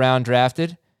 players in the round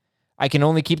drafted. I can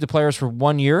only keep the players for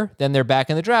 1 year. Then they're back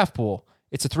in the draft pool.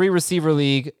 It's a 3-receiver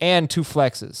league and 2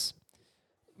 flexes.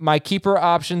 My keeper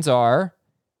options are,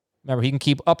 remember, he can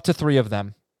keep up to 3 of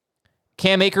them.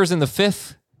 Cam Akers in the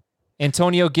 5th.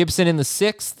 Antonio Gibson in the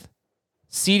 6th.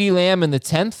 CeeDee Lamb in the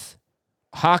 10th.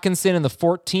 Hawkinson in the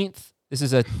 14th. This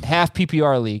is a half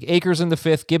PPR league. Akers in the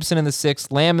 5th, Gibson in the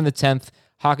 6th, Lamb in the 10th,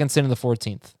 Hawkinson in the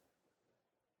 14th.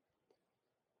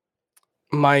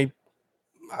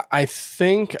 I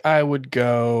think I would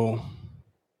go.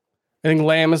 I think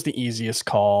Lamb is the easiest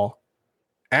call.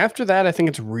 After that, I think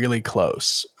it's really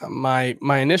close. My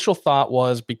initial thought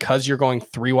was because you're going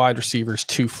 3 wide receivers,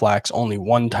 2 flex, only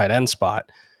 1 tight end spot.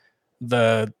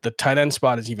 The tight end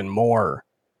spot is even more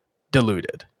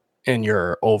diluted in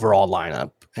your overall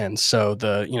lineup, and so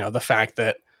the fact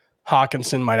that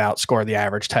Hawkinson might outscore the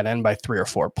average tight end by 3 or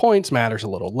 4 points matters a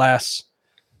little less.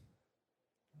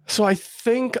 So I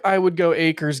think I would go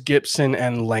Akers, Gibson,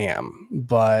 and Lamb,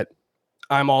 but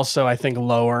I'm also, I think,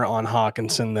 lower on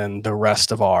Hawkinson than the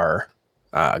rest of our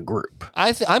group.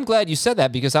 I'm glad you said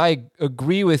that because I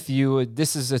agree with you.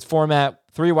 This is a format,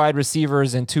 3 wide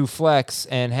receivers and 2 flex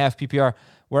and half PPR,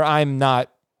 where I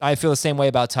feel the same way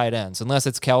about tight ends, unless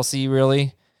it's Kelsey,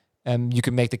 really. And you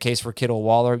can make the case for Kittle,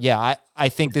 Waller. Yeah, I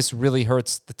think this really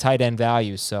hurts the tight end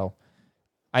value. So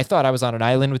I thought I was on an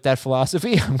island with that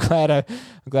philosophy. I'm glad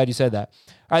you said that.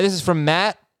 All right, this is from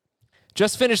Matt.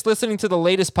 Just finished listening to the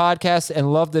latest podcast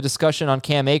and loved the discussion on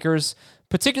Cam Akers,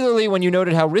 particularly when you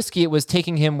noted how risky it was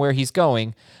taking him where he's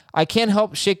going. I can't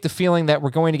help shake the feeling that we're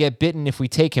going to get bitten if we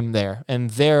take him there. And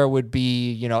there would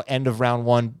be, end of round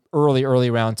 1, early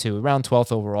round 2, around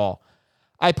 12th overall.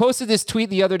 I posted this tweet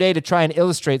the other day to try and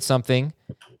illustrate something,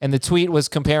 and the tweet was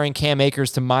comparing Cam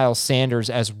Akers to Miles Sanders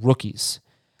as rookies.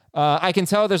 I can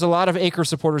tell there's a lot of Akers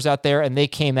supporters out there, and they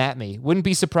came at me. Wouldn't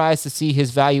be surprised to see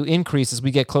his value increase as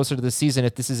we get closer to the season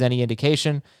if this is any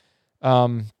indication. I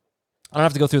don't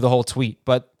have to go through the whole tweet,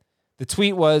 but the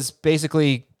tweet was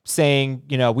basically saying,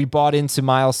 we bought into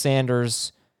Miles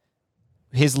Sanders,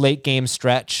 his late game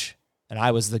stretch, and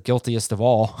I was the guiltiest of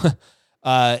all.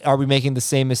 Are we making the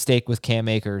same mistake with Cam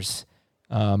Akers?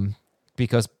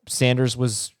 Because Sanders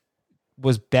was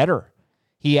better.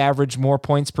 He averaged more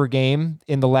points per game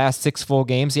in the last 6 full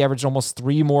games. He averaged almost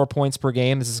 3 more points per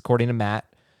game. This is according to Matt.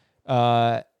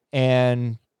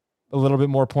 And a little bit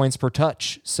more points per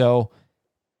touch. So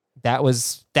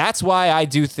that's why I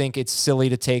do think it's silly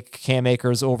to take Cam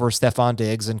Akers over Stephon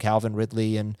Diggs and Calvin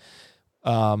Ridley and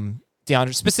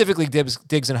DeAndre, specifically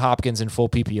Diggs and Hopkins in full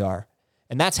PPR.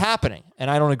 And that's happening, and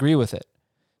I don't agree with it.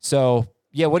 So,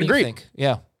 yeah, what do you think?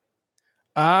 Yeah.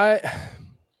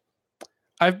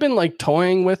 I've been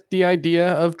toying with the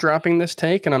idea of dropping this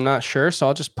take, and I'm not sure, so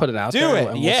I'll just put it out there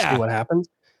and we'll see what happens.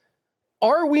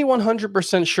 Are we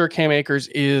 100% sure Cam Akers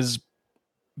is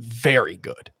very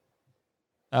good?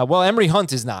 Well, Emory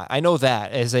Hunt is not. I know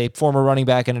that. As a former running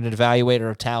back and an evaluator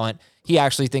of talent, he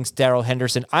actually thinks Darrell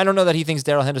Henderson. I don't know that he thinks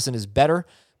Darrell Henderson is better,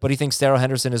 but he thinks Darrell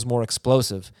Henderson is more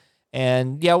explosive.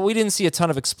 And, yeah, we didn't see a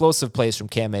ton of explosive plays from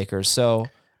Cam Akers, so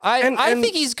I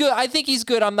think he's good. I think he's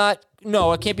good. I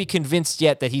can't be convinced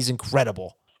yet that he's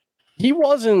incredible. He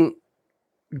wasn't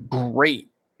great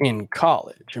in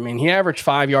college. I mean, he averaged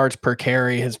 5 yards per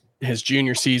carry. His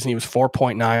junior season, he was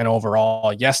 4.9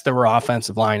 overall. Yes, there were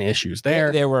offensive line issues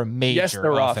there. There were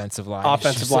major offensive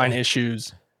line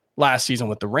issues last season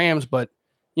with the Rams. But,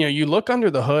 you look under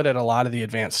the hood at a lot of the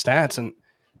advanced stats, and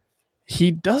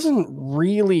he doesn't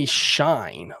really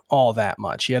shine all that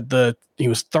much. He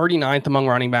was 39th among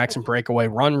running backs in breakaway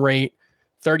run rate,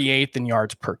 38th in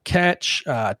yards per catch,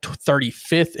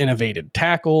 35th in evaded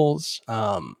tackles.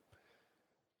 Not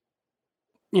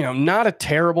a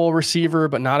terrible receiver,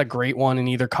 but not a great one in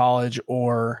either college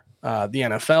or the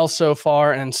NFL so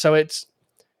far. And so it's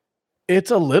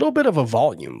a little bit of a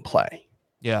volume play.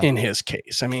 Yeah. In his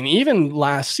case. I mean, even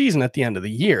last season at the end of the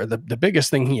year, the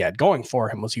biggest thing he had going for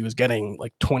him was he was getting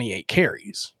 28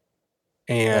 carries.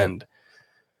 And,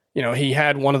 he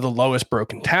had one of the lowest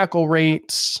broken tackle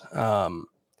rates. I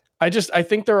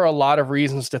think there are a lot of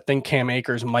reasons to think Cam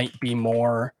Akers might be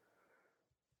more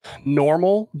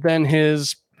normal than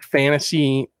his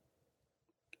fantasy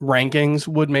rankings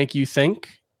would make you think.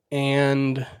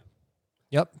 And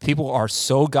people are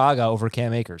so gaga over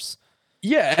Cam Akers.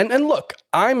 Yeah, and look,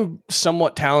 I'm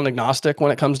somewhat talent agnostic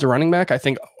when it comes to running back. I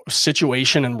think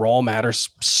situation and role matters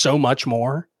so much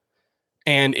more.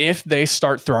 And if they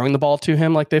start throwing the ball to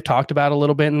him like they've talked about a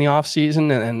little bit in the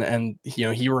offseason and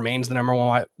he remains the number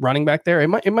 1 running back there, it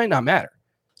might not matter.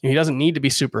 He doesn't need to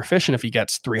be super efficient if he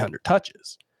gets 300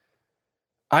 touches.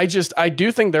 I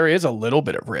do think there is a little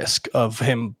bit of risk of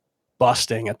him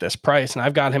busting at this price. And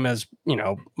I've got him as,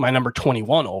 my number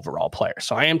 21 overall player.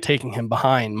 So I am taking him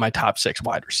behind my top 6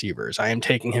 wide receivers. I am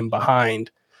taking him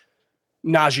behind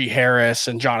Najee Harris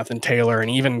and Jonathan Taylor and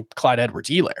even Clyde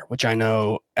Edwards-Helaire, which I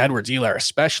know Edwards-Helaire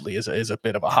especially is a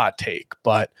bit of a hot take,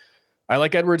 but I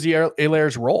like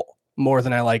Edwards-Helaire's role more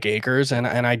than I like Akers, and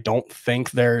I don't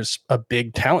think there's a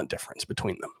big talent difference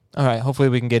between them. All right. Hopefully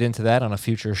we can get into that on a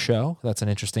future show. That's an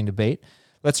interesting debate.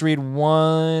 Let's read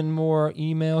one more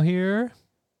email here.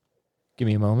 Give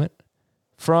me a moment.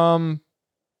 From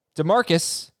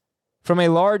DeMarcus, from a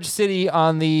large city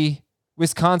on the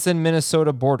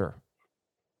Wisconsin-Minnesota border.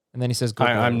 And then he says,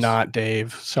 I'm not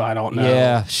Dave, so I don't know.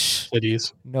 Yeah.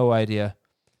 Cities. No idea.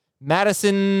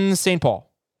 Madison, St. Paul.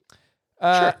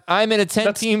 Sure. I'm in a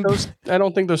 10-team. I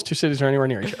don't think those two cities are anywhere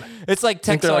near each other. It's like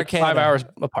Texas, like 5 hours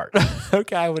apart.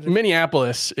 Okay.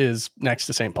 Minneapolis is next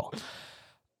to St. Paul.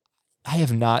 I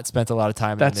have not spent a lot of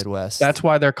time in the Midwest. That's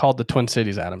why they're called the Twin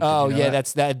Cities, Adam. Oh, yeah,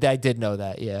 that's that. I did know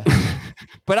that, yeah.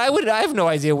 But I have no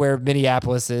idea where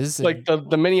Minneapolis is. Like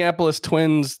the Minneapolis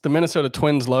Twins, the Minnesota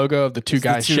Twins logo of the two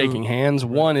guys shaking hands.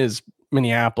 Right. One is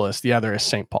Minneapolis, the other is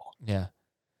St. Paul. Yeah.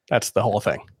 That's the whole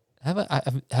thing.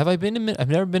 Have I been to I've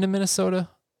never been to Minnesota.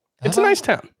 It's a nice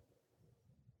town.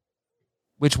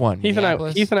 Which one? Heath and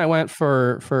I went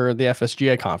for the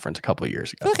FSGA conference a couple of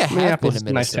years ago. I feel like I have been to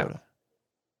Minnesota. Nice town.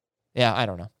 Yeah, I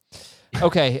don't know.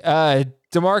 Okay,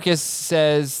 DeMarcus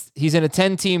says he's in a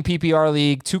 10-team PPR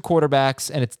league, 2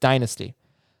 quarterbacks, and it's dynasty.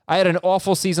 I had an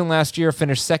awful season last year,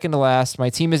 finished second to last. My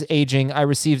team is aging. I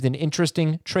received an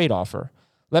interesting trade offer.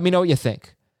 Let me know what you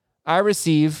think. I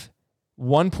receive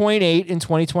 1.8 in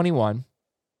 2021,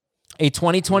 a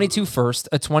 2022 first,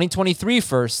 a 2023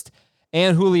 first,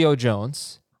 and Julio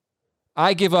Jones.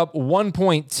 I give up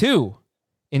 1.2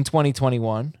 in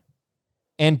 2021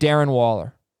 and Darren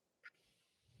Waller.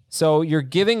 So you're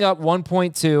giving up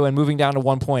 1.2 and moving down to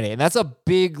 1.8. And that's a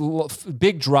big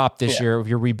drop this year if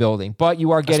you're rebuilding. But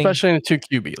you are getting... Especially in a 2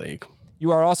 QB league.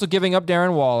 You are also giving up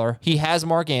Darren Waller. He has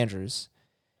Mark Andrews.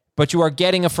 But you are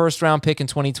getting a first-round pick in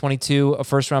 2022, a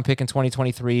first-round pick in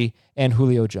 2023, and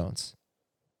Julio Jones.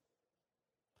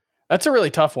 That's a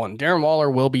really tough one. Darren Waller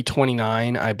will be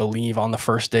 29, I believe, on the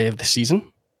first day of the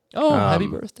season. Oh, happy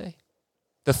birthday.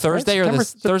 The Thursday or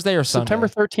Thursday or Sunday? September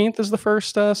 13th is the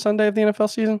first Sunday of the NFL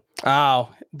season. Oh,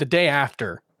 the day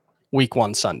after Week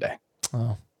 1 Sunday.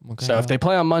 Oh, okay. So if they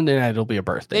play on Monday night, it'll be a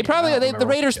birthday. They probably the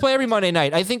Raiders play every Monday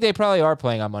night. I think they probably are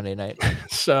playing on Monday night.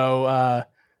 So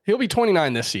he'll be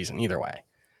 29 this season either way.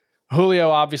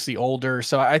 Julio obviously older,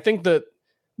 so I think that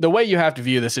the way you have to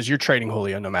view this is you're trading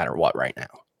Julio no matter what right now,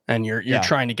 and you're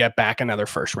trying to get back another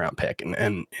first round pick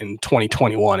and in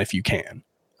 2021 if you can.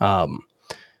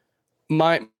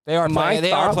 They are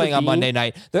playing on Monday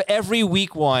night. Every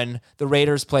week 1, the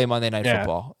Raiders play Monday Night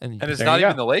Football, and it's not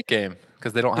even the late game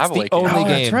because they don't have a late game. Only game.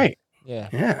 That's right.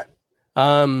 Yeah.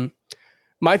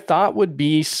 My thought would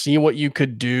be see what you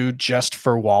could do just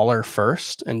for Waller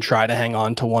first and try to hang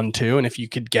on to 1-2, and if you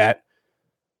could get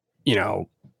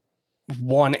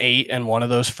 1-8 and one of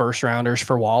those first rounders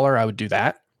for Waller, I would do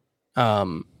that.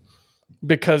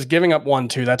 Because giving up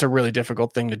 1-2, that's a really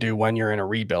difficult thing to do when you're in a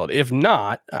rebuild. If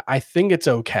not, I think it's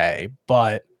okay,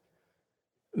 but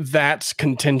that's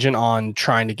contingent on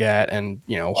trying to get and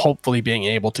hopefully being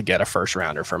able to get a first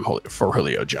rounder for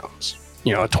Julio Jones.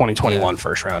 A 2021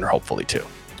 first rounder, hopefully too.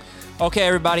 Okay,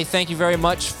 everybody, thank you very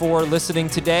much for listening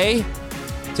today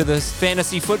to this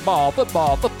fantasy football today.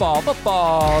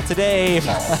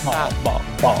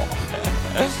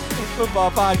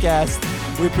 Football podcast.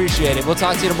 We appreciate it. We'll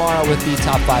talk to you tomorrow with the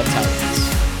top 5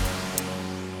 titles.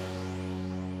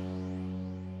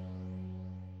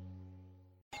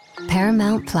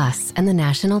 Paramount Plus and the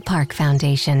National Park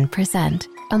Foundation present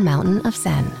A Mountain of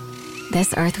Zen.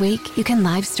 This Earth Week, you can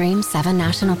live stream 7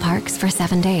 national parks for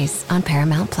 7 days on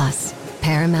Paramount Plus.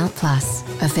 Paramount Plus,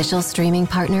 official streaming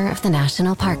partner of the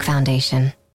National Park Foundation.